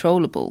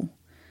uncontrollable.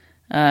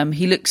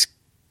 He looks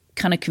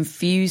kind of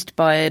confused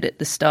by it at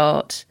the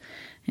start,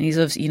 and he's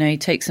obviously, he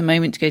takes a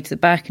moment to go to the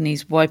back and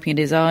he's wiping at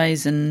his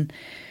eyes and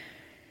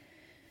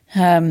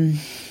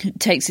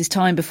takes his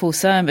time before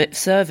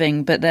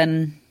serving, but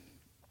then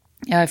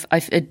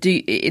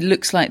it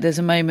looks like there's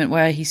a moment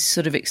where he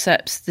sort of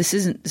accepts this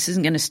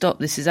isn't going to stop.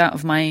 This is out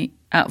of my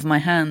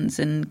hands.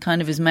 And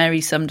kind of as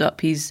Mary summed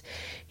up, he's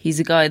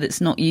a guy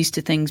that's not used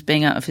to things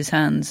being out of his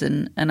hands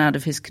and out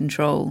of his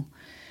control,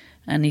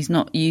 and he's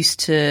not used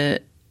to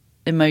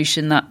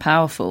emotion that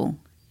powerful.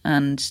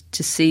 And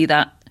to see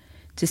that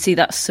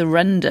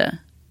surrender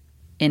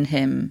in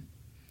him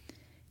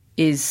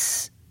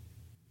is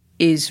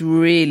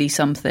really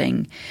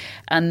something.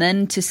 And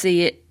then to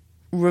see it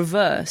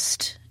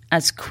reversed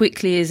as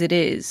quickly as it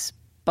is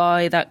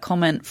by that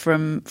comment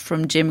from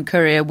Jim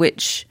Courier,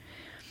 which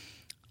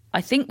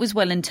I think was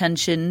well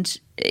intentioned.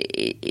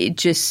 It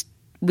just,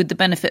 with the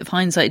benefit of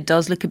hindsight, it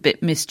does look a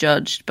bit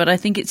misjudged, but I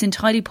think it's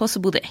entirely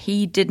possible that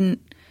he didn't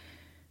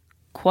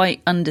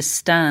quite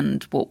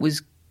understand what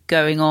was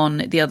going on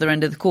at the other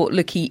end of the court.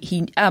 Look,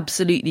 he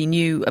absolutely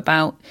knew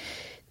about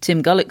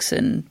Tim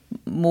Gullickson,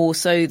 more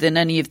so than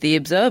any of the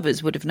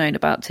observers would have known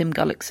about Tim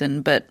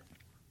Gullickson, but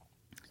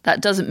that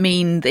doesn't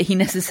mean that he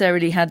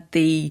necessarily had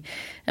the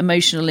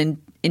emotional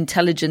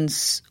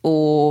intelligence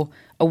or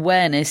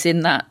awareness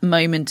in that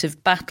moment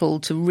of battle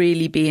to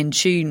really be in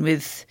tune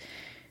with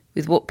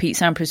what Pete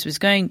Sampras was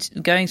going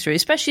through,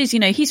 especially as,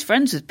 he's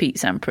friends with Pete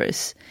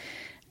Sampras,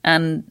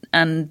 and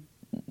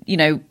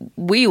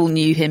we all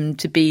knew him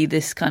to be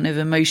this kind of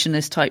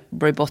emotionless type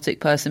robotic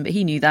person, but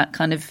he knew that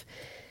kind of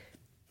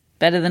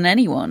better than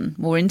anyone,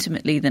 more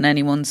intimately than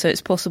anyone. So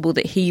it's possible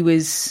that he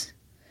was,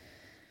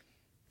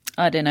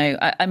 I don't know.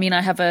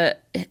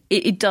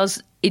 It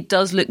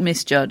does look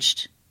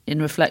misjudged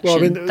in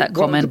reflection, that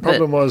comment. The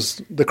problem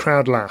was the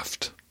crowd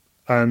laughed,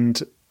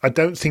 and I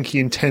don't think he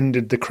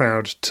intended the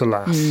crowd to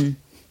laugh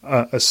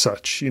as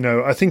such.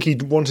 I think he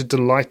wanted to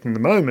lighten the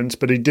moment,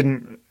 but he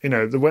didn't.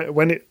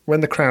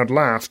 When the crowd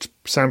laughed,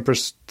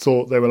 Sampras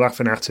thought they were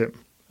laughing at him,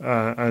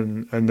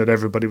 and that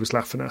everybody was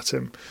laughing at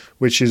him,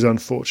 which is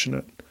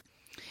unfortunate.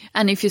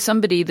 And if you're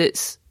somebody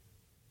that's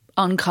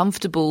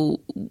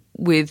uncomfortable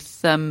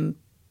with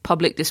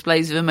public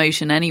displays of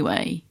emotion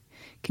anyway,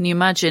 can you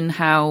imagine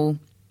how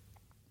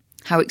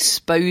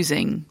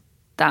exposing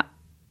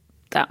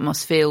that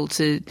must feel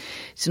to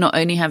not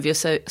only have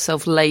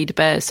yourself laid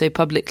bare so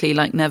publicly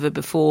like never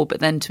before, but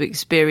then to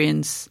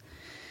experience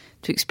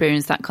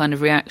that kind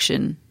of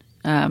reaction?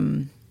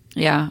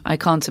 I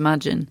can't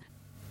imagine.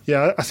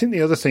 Yeah, I think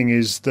the other thing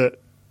is that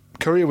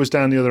Courier was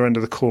down the other end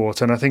of the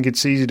court, and I think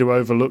it's easy to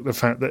overlook the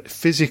fact that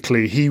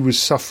physically he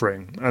was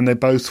suffering, and they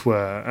both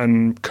were.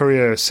 And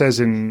Courier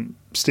says in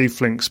Steve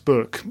Flink's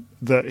book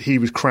that he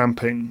was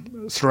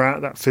cramping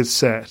throughout that fifth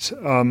set,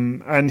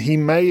 and he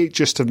may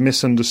just have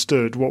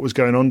misunderstood what was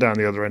going on down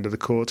the other end of the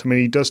court. I mean,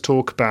 he does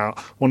talk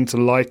about wanting to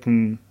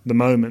lighten the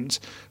moment,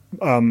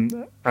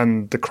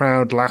 and the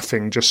crowd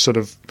laughing just sort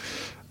of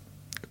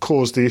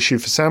caused the issue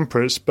for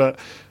Sampras, but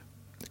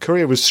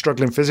Courier was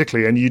struggling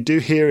physically, and you do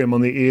hear him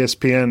on the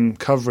ESPN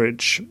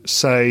coverage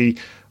say,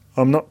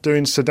 "I'm not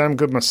doing so damn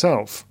good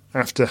myself,"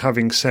 after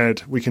having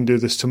said, "We can do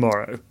this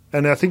tomorrow."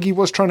 And I think he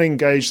was trying to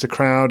engage the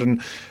crowd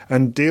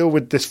and deal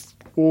with this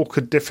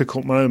awkward,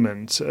 difficult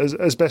moment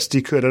as best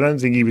he could. I don't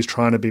think he was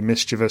trying to be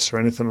mischievous or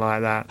anything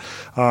like that.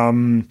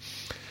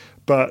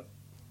 But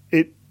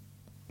it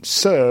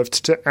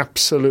served to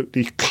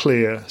absolutely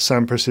clear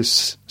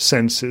Sampras'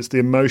 senses. The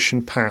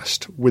emotion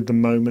passed with the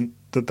moment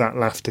that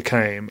laughter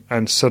came,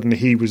 and suddenly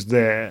he was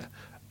there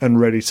and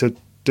ready to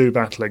do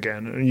battle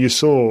again. And you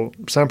saw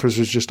Sampras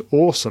was just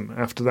awesome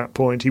after that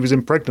point. He was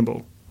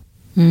impregnable.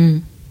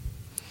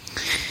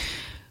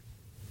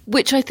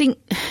 Which I think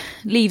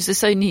leaves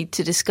us only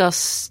to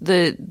discuss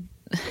the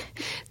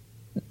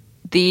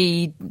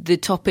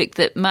topic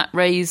that Matt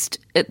raised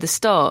at the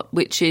start,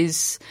 which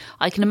is,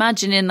 I can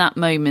imagine in that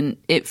moment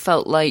it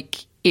felt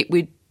like it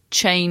would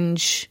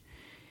change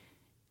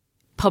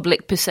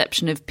public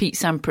perception of Pete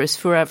Sampras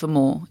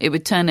forevermore. It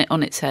would turn it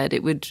on its head.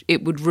 It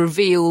would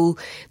reveal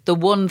the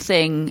one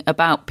thing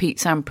about Pete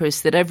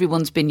Sampras that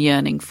everyone's been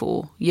yearning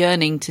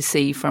to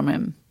see from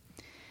him.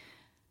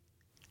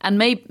 And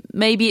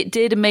maybe it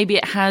did, and maybe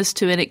it has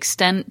to an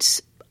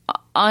extent.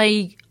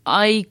 I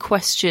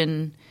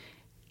question,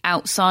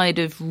 outside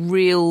of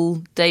real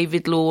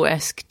David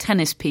Law-esque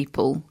tennis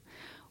people,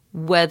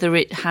 whether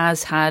it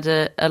has had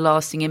a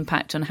lasting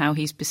impact on how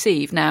he's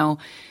perceived. Now,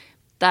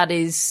 that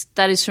is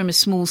from a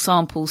small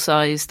sample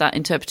size, that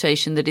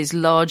interpretation that is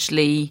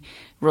largely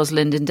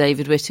Rosalind and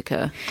David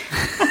Whittaker,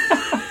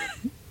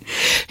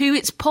 who,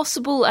 it's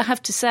possible, I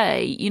have to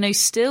say,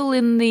 still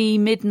in the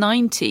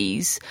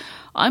mid-90s,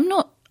 I'm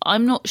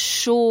I'm not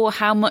sure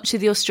how much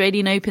of the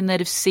Australian Open they'd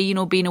have seen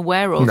or been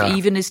aware of,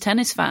 even as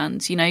tennis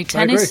fans. You know,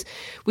 tennis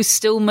was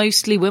still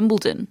mostly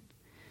Wimbledon.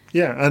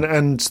 Yeah,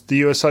 and the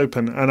US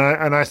Open, and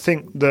I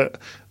think that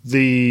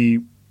the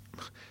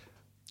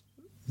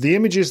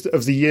images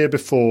of the year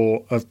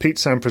before of Pete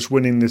Sampras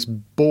winning this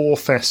bore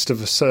fest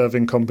of a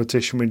serving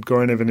competition with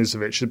Goran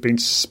Ivanisevic had been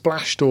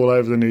splashed all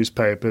over the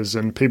newspapers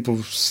and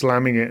people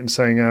slamming it and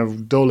saying how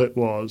dull it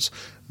was.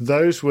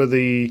 Those were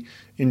the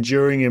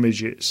enduring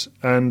images.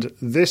 And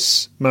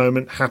this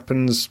moment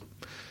happens,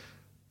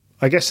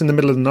 I guess, in the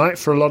middle of the night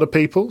for a lot of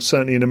people,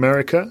 certainly in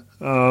America.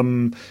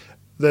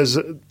 There's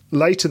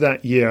later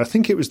that year, I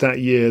think it was that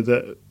year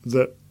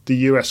that the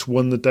US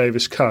won the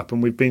Davis Cup,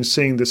 and we've been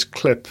seeing this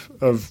clip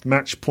of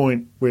match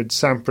point with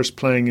Sampras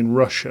playing in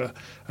Russia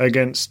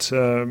against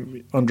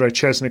Andrei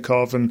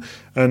Chesnikov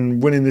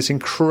and winning this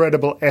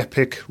incredible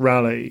epic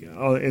rally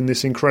in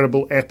this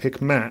incredible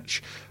epic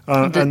match.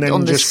 And then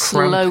on just the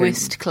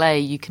slowest clay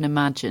you can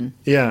imagine.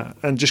 Yeah,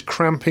 and just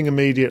cramping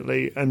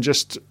immediately and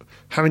just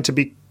having to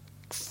be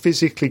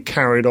physically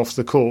carried off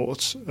the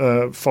court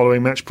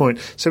following match point.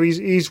 So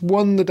he's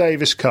won the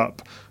Davis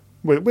Cup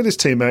with his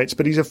teammates,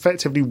 but he's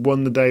effectively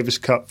won the Davis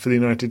Cup for the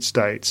United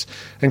States.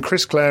 And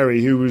Chris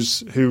Clary, who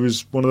was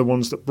one of the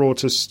ones that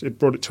brought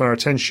it to our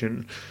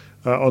attention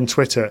on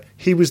Twitter,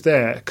 he was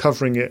there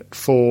covering it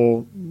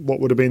for what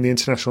would have been the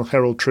International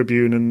Herald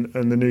Tribune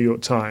and the New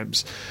York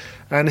Times.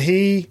 And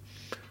he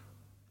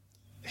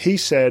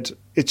said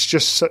it's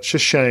just such a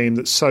shame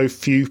that so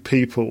few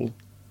people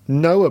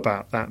know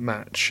about that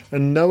match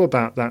and know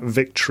about that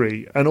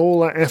victory and all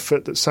that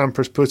effort that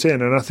Sampras put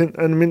in.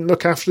 And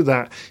look, after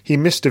that, he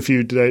missed a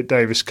few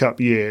Davis Cup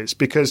years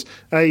because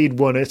A, he'd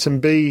won it, and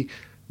B,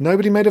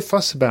 nobody made a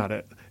fuss about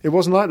it. It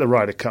wasn't like the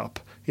Ryder Cup,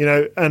 you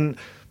know. And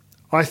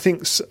I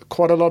think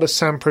quite a lot of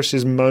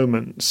Sampras's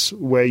moments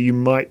where you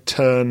might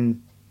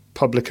turn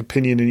public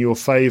opinion in your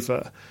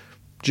favour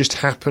just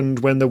happened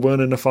when there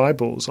weren't enough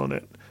eyeballs on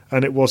it.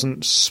 And it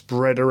wasn't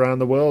spread around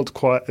the world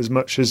quite as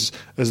much as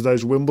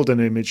those Wimbledon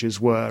images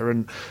were.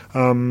 And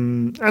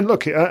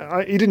look, he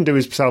didn't do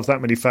himself that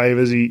many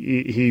favours.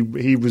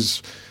 He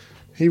was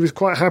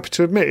quite happy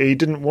to admit he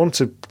didn't want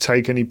to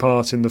take any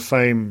part in the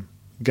fame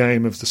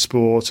game of the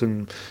sport,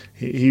 and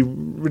he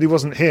really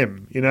wasn't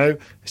him, you know.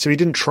 So he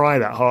didn't try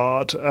that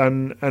hard,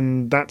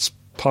 and that's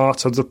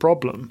part of the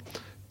problem.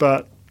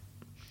 But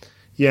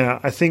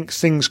yeah, I think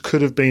things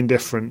could have been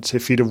different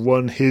if he'd have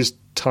won his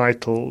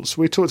titles.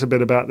 We talked a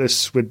bit about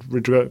this with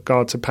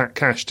regard to Pat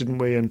Cash, didn't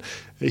we? And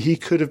he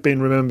could have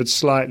been remembered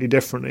slightly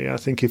differently, I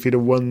think, if he'd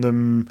have won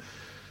them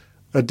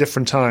at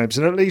different times.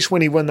 And at least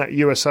when he won that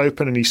US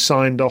Open and he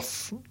signed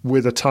off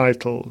with a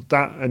title,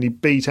 and he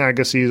beat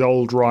Agassi's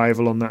old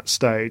rival on that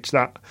stage,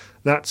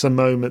 that's a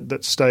moment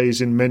that stays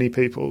in many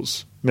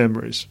people's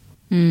memories.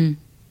 That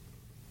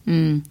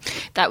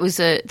was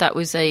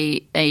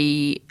a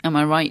am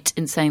I right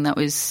in saying that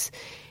was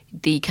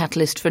the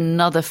catalyst for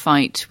another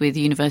fight with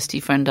university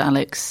friend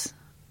Alex,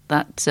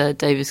 that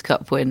Davis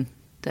Cup win,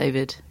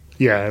 David?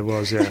 Yeah, it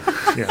was, yeah.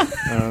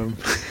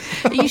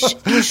 Are you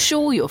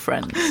sure you're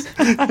friends?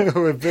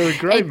 We're very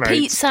great, mates.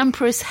 Pete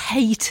Sampras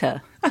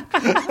hater.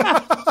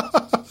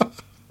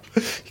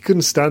 He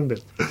couldn't stand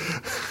it.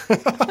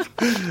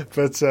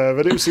 but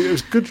it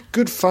was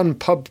good fun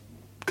pub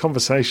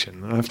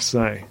conversation, I have to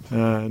say,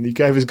 and he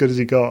gave as good as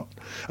he got.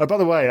 By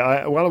the way,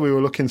 while we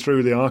were looking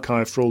through the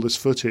archive for all this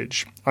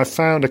footage, I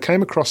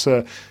came across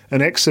an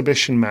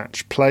exhibition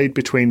match played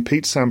between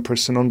Pete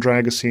Sampras and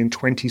Andre Agassi in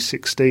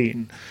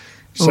 2016.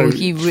 So,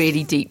 you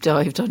really deep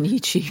dived on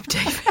YouTube,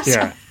 David.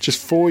 Yeah, just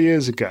 4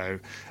 years ago,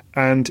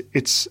 and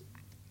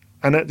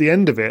at the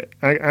end of it,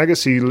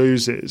 Agassi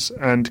loses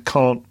and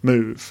can't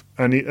move.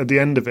 And at the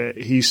end of it,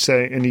 he's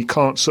saying, and he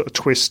can't sort of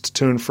twist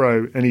to and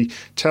fro. And he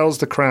tells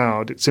the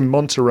crowd, it's in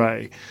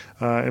Monterrey,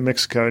 in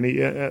Mexico. And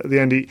at the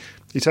end,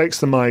 he takes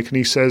the mic and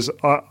he says,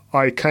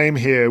 "I came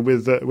here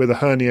with a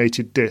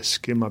herniated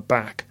disc in my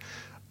back,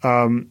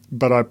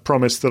 but I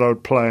promised that I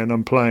would play, and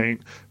I'm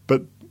playing.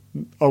 But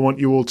I want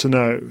you all to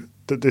know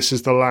that this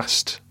is the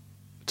last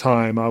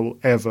time I will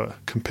ever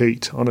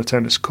compete on a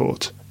tennis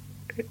court."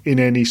 In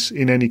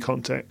any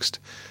context,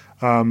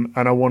 and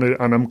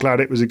I'm glad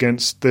it was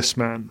against this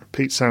man,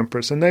 Pete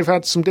Sampras. And they've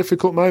had some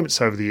difficult moments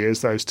over the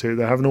years, those two.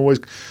 They haven't always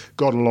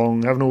got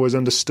along, haven't always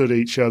understood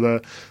each other,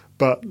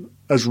 but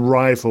as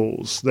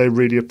rivals, they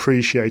really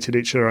appreciated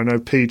each other. I know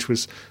Pete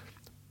was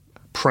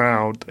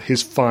proud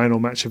his final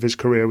match of his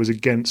career was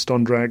against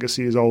Andre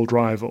Agassi, his old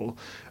rival,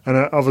 and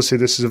obviously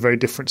this is a very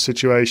different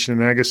situation.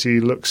 And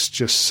Agassi looks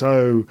just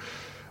so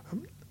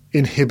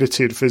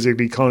inhibited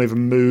physically, can't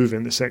even move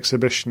in this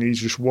exhibition.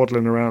 He's just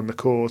waddling around the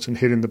court and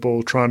hitting the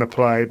ball, trying to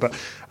play.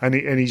 And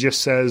he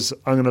just says,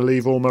 "I'm going to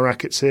leave all my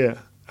rackets here."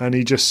 And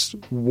he just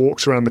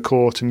walks around the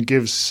court and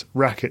gives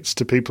rackets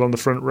to people on the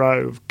front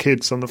row,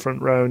 kids on the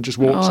front row, and just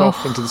walks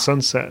off into the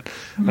sunset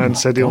and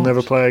said he'll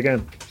never play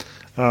again.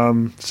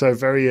 So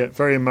very,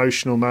 very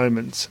emotional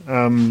moment.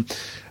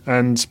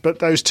 But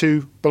those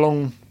two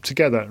belong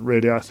together,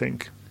 really, I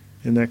think,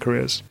 in their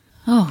careers.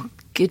 Oh,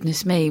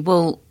 goodness me.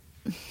 Well,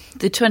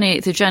 the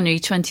 28th of January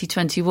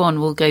 2021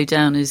 will go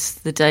down as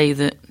the day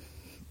that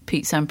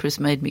Pete Sampras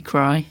made me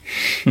cry.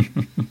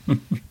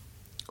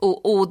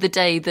 or the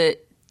day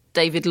that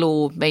David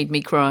Law made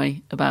me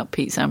cry about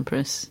Pete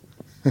Sampras.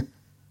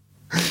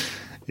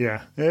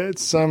 Yeah,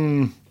 it's a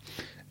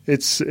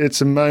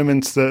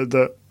moment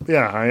that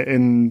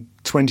in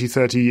 20,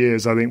 30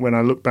 years, I think when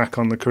I look back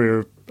on the career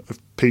of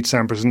Pete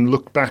Sampras and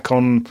look back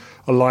on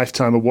a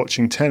lifetime of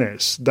watching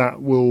tennis,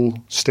 that will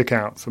stick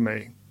out for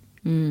me.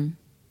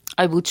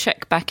 I will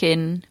check back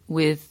in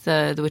with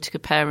the Whittaker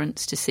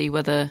parents to see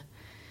whether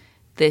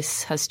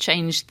this has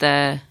changed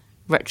their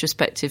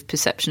retrospective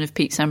perception of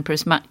Pete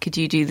Sampras. Matt, could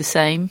you do the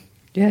same?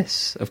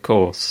 Yes, of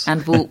course.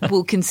 And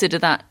we'll consider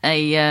that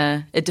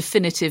a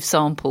definitive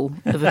sample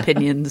of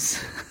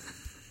opinions.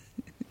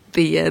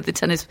 The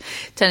tennis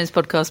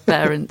podcast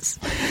parents,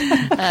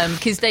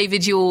 because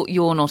David,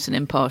 you're not an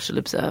impartial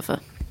observer.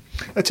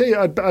 I tell you,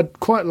 I'd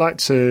quite like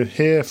to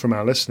hear from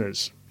our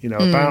listeners,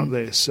 about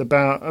this.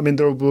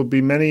 There will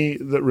be many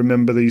that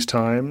remember these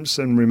times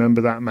and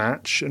remember that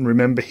match and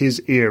remember his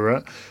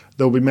era.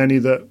 There'll be many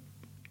that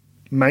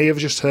may have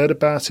just heard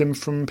about him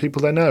from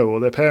people they know or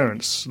their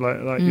parents,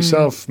 like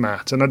yourself,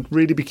 Matt. And I'd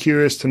really be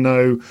curious to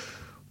know,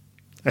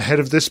 ahead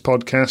of this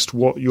podcast,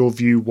 what your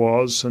view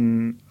was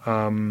and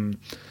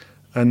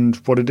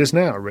what it is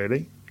now,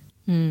 really.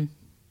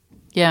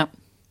 Yeah.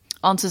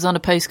 Answers on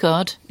a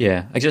postcard.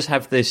 Yeah. I just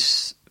have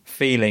this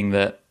feeling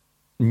that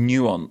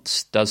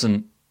nuance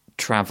doesn't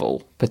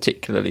travel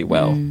particularly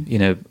well.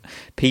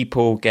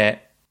 People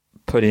get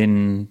put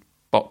in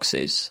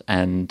boxes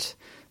and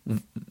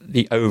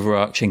the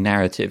overarching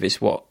narrative is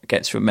what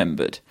gets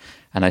remembered.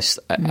 And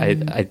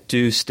I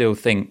do still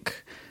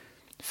think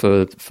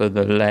for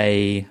the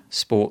lay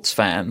sports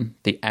fan,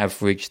 the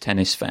average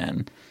tennis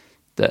fan,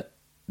 that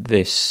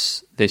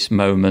this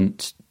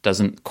moment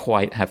doesn't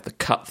quite have the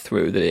cut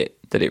through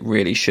that it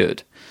really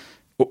should.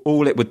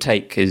 All it would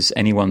take is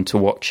anyone to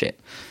watch it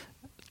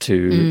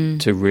to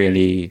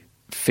really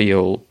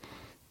feel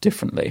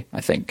differently,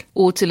 I think.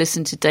 Or to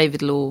listen to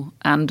David Law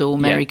or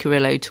Mary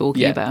Carrillo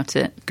talking about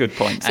it. Good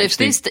point. So if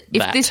this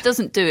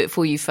doesn't do it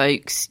for you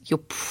folks, you're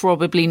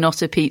probably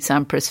not a Pete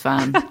Sampras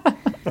fan.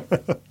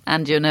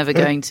 And you're never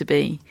going to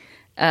be.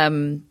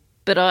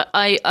 But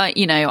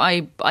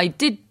I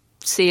did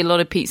see a lot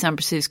of Pete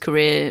Sampras's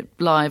career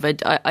live.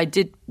 I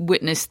did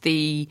witness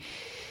the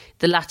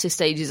latter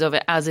stages of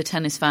it as a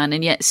tennis fan,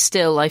 and yet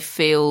still I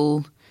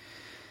feel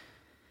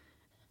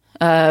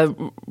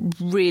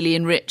really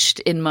enriched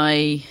in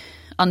my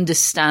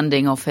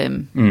understanding of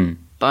him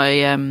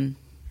by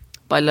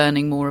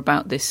learning more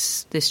about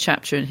this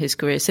chapter in his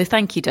career. So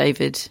thank you,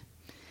 David.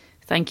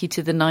 Thank you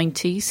to the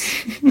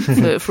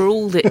 90s for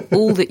all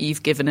that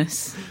you've given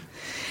us.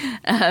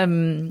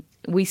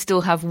 We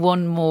still have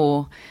one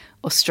more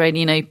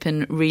Australian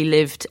Open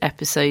relived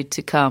episode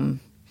to come,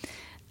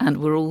 and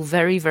we're all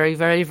very, very,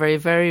 very, very,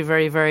 very,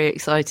 very, very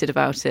excited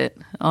about it,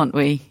 aren't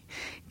we?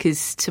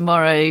 Because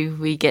tomorrow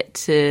we get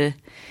to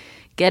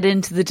get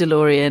into the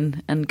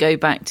DeLorean and go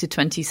back to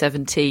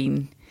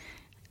 2017,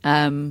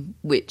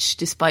 which,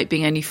 despite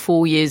being only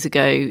 4 years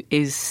ago,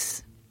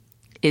 is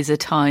a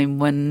time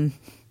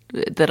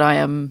that I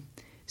am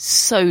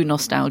so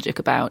nostalgic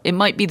about. It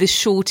might be the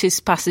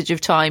shortest passage of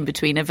time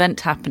between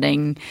event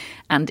happening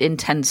and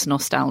intense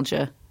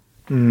nostalgia.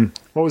 What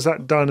was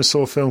that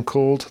dinosaur film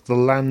called? The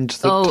Land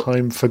That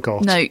Time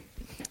Forgot. No,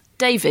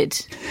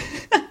 David.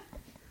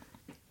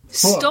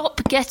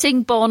 Stop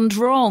getting Bond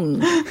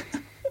wrong.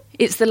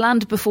 It's The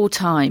Land Before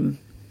Time.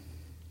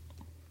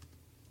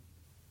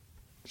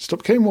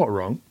 Stop getting what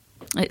wrong?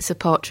 It's a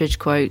Partridge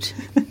quote.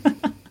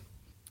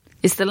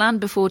 It's The Land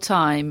Before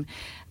Time,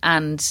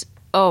 and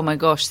oh my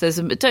gosh,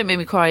 don't make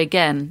me cry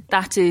again.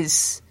 That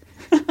is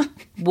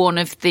one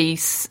of the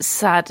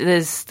sad.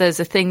 There's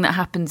a thing that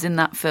happens in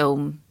that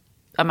film.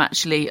 I'm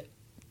actually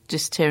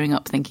just tearing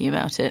up thinking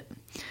about it.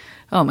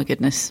 Oh my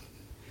goodness.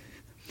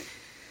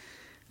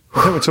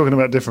 I think we're talking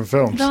about different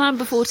films. The Land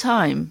Before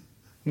Time.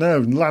 No,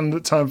 Land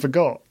That Time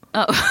Forgot.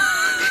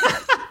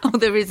 Oh,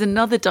 there is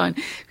another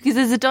because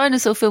there's a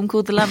dinosaur film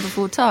called The Land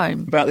Before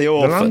Time. About the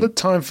orphan. The Land That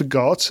Time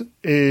Forgot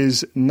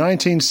is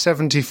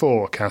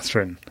 1974,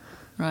 Catherine.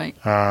 Right.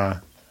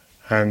 That's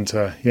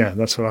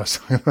what I was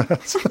talking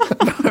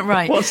about.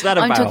 Right. What's that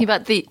about?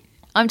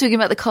 I'm talking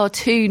about the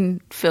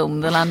cartoon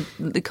film,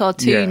 the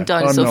cartoon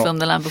dinosaur film,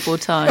 The Land Before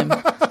Time.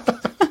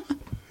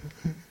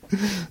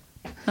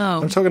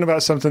 I'm talking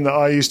about something that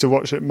I used to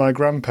watch at my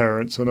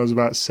grandparents' when I was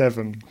about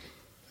 7.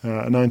 A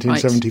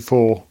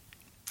 1974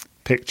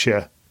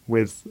 picture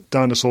with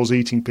dinosaurs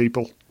eating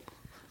people.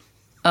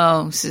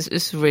 Oh,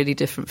 it's a really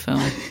different film.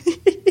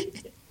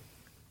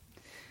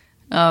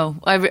 Oh,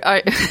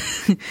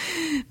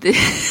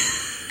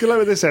 Good luck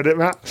with this edit,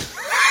 Matt.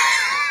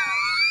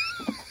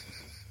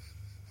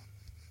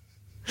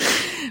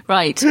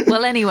 Right.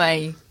 Well,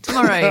 anyway,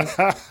 tomorrow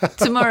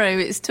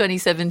it's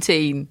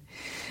 2017.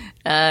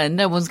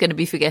 No one's going to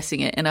be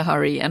forgetting it in a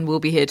hurry, and we'll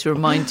be here to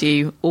remind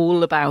you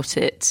all about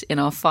it in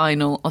our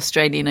final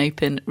Australian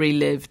Open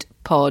Relived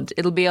pod.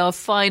 It'll be our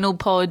final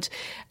pod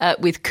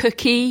with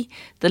Cookie,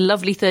 the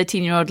lovely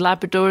 13-year-old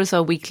Labrador, as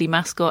our weekly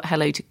mascot.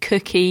 Hello to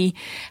Cookie.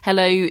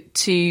 Hello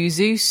to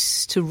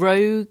Zeus, to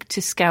Rogue,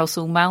 to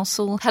Scousel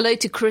Mousel. Hello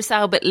to Chris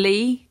Albert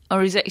Lee,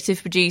 our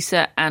executive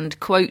producer and,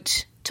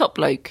 quote, top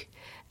bloke.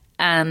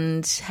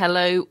 And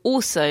hello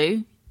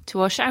also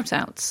to our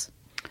shout-outs.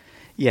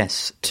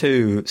 Yes,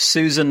 to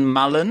Susan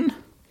Mullen.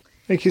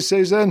 Thank you,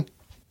 Susan.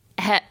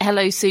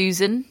 Hello,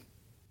 Susan.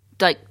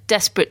 Like,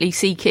 desperately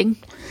seeking.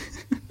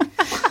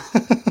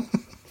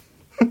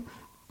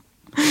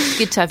 It's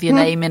good to have your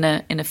name in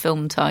a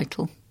film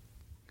title.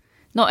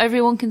 Not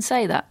everyone can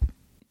say that.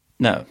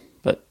 No,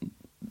 but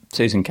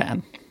Susan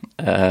can.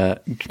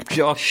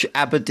 Josh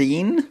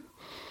Aberdeen.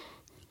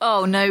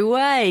 Oh, no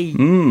way.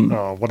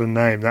 Oh, what a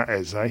name that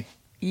is, eh?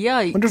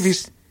 Yikes. Wonder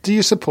if do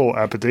you support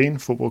Aberdeen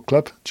Football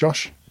Club,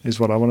 Josh? Is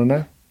what I want to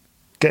know.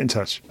 Get in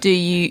touch. Do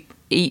you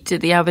eat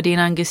at the Aberdeen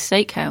Angus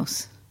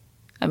Steakhouse?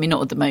 I mean,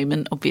 not at the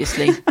moment,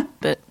 obviously,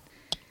 but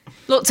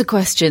lots of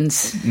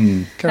questions.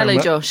 Hello,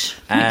 Josh.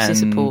 Thanks for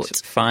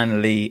support.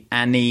 Finally,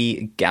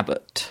 Annie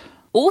Gabbett.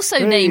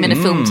 Also name in a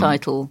film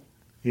title.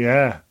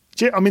 Yeah.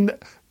 I mean,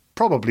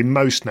 probably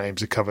most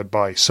names are covered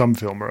by some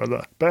film or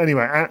other. But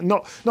anyway,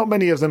 not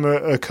many of them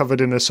are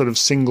covered in a sort of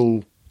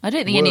single I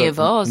don't think any of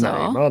ours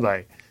are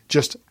they?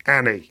 Just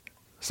Annie.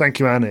 Thank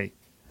you, Annie.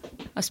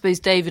 I suppose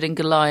David and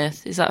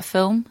Goliath. Is that a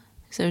film?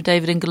 Is there a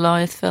David and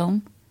Goliath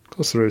film? Of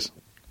course there is.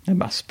 There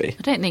must be.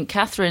 I don't think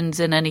Catherine's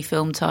in any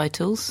film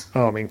titles.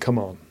 Oh, I mean, come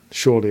on.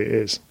 Surely it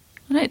is.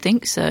 I don't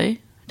think so. I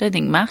don't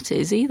think Matt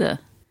is either.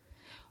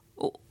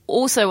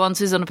 Also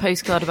answers on a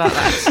postcard about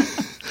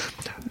that.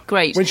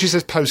 Great. When she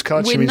says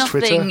postcard, she means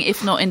Twitter. We're nothing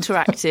if not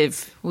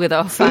interactive with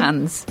our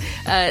fans.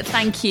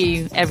 Thank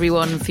you,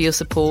 everyone, for your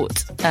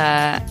support.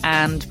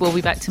 And we'll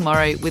be back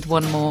tomorrow with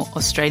one more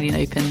Australian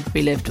Open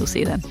Relived. We'll see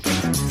you then.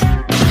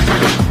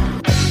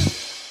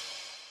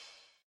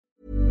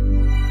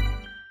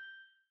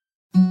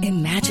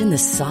 Imagine the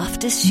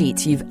softest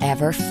sheets you've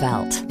ever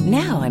felt.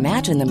 Now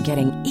imagine them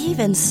getting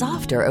even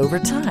softer over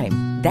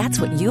time.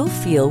 That's what you'll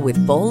feel with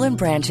Boll &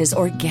 Branch's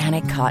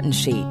organic cotton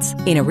sheets.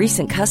 In a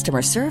recent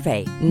customer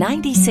survey,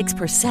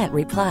 96%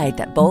 replied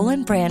that Boll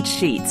 & Branch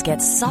sheets get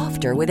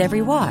softer with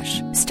every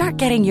wash. Start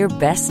getting your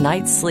best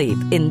night's sleep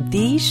in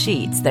these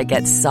sheets that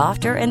get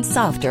softer and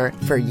softer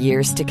for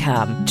years to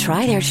come.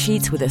 Try their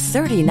sheets with a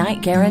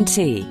 30-night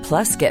guarantee.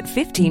 Plus, get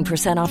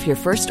 15% off your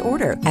first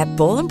order at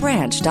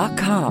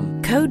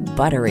bollandbranch.com. Code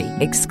BUTTERY.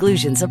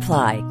 Exclusions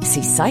apply.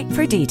 See site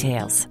for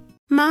details.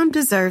 Mom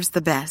deserves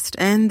the best,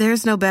 and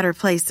there's no better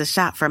place to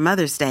shop for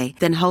Mother's Day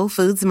than Whole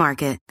Foods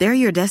Market. They're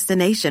your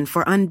destination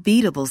for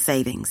unbeatable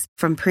savings,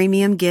 from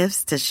premium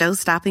gifts to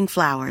show-stopping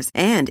flowers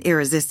and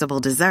irresistible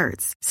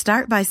desserts.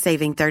 Start by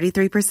saving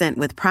 33%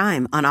 with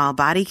Prime on all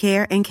body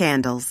care and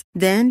candles.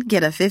 Then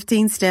get a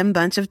 15-stem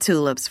bunch of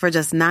tulips for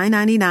just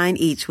 $9.99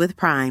 each with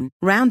Prime.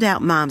 Round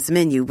out Mom's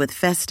menu with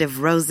festive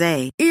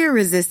rosé,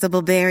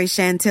 irresistible berry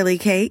chantilly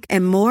cake,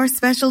 and more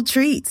special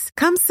treats.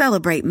 Come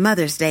celebrate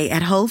Mother's Day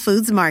at Whole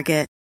Foods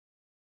Market.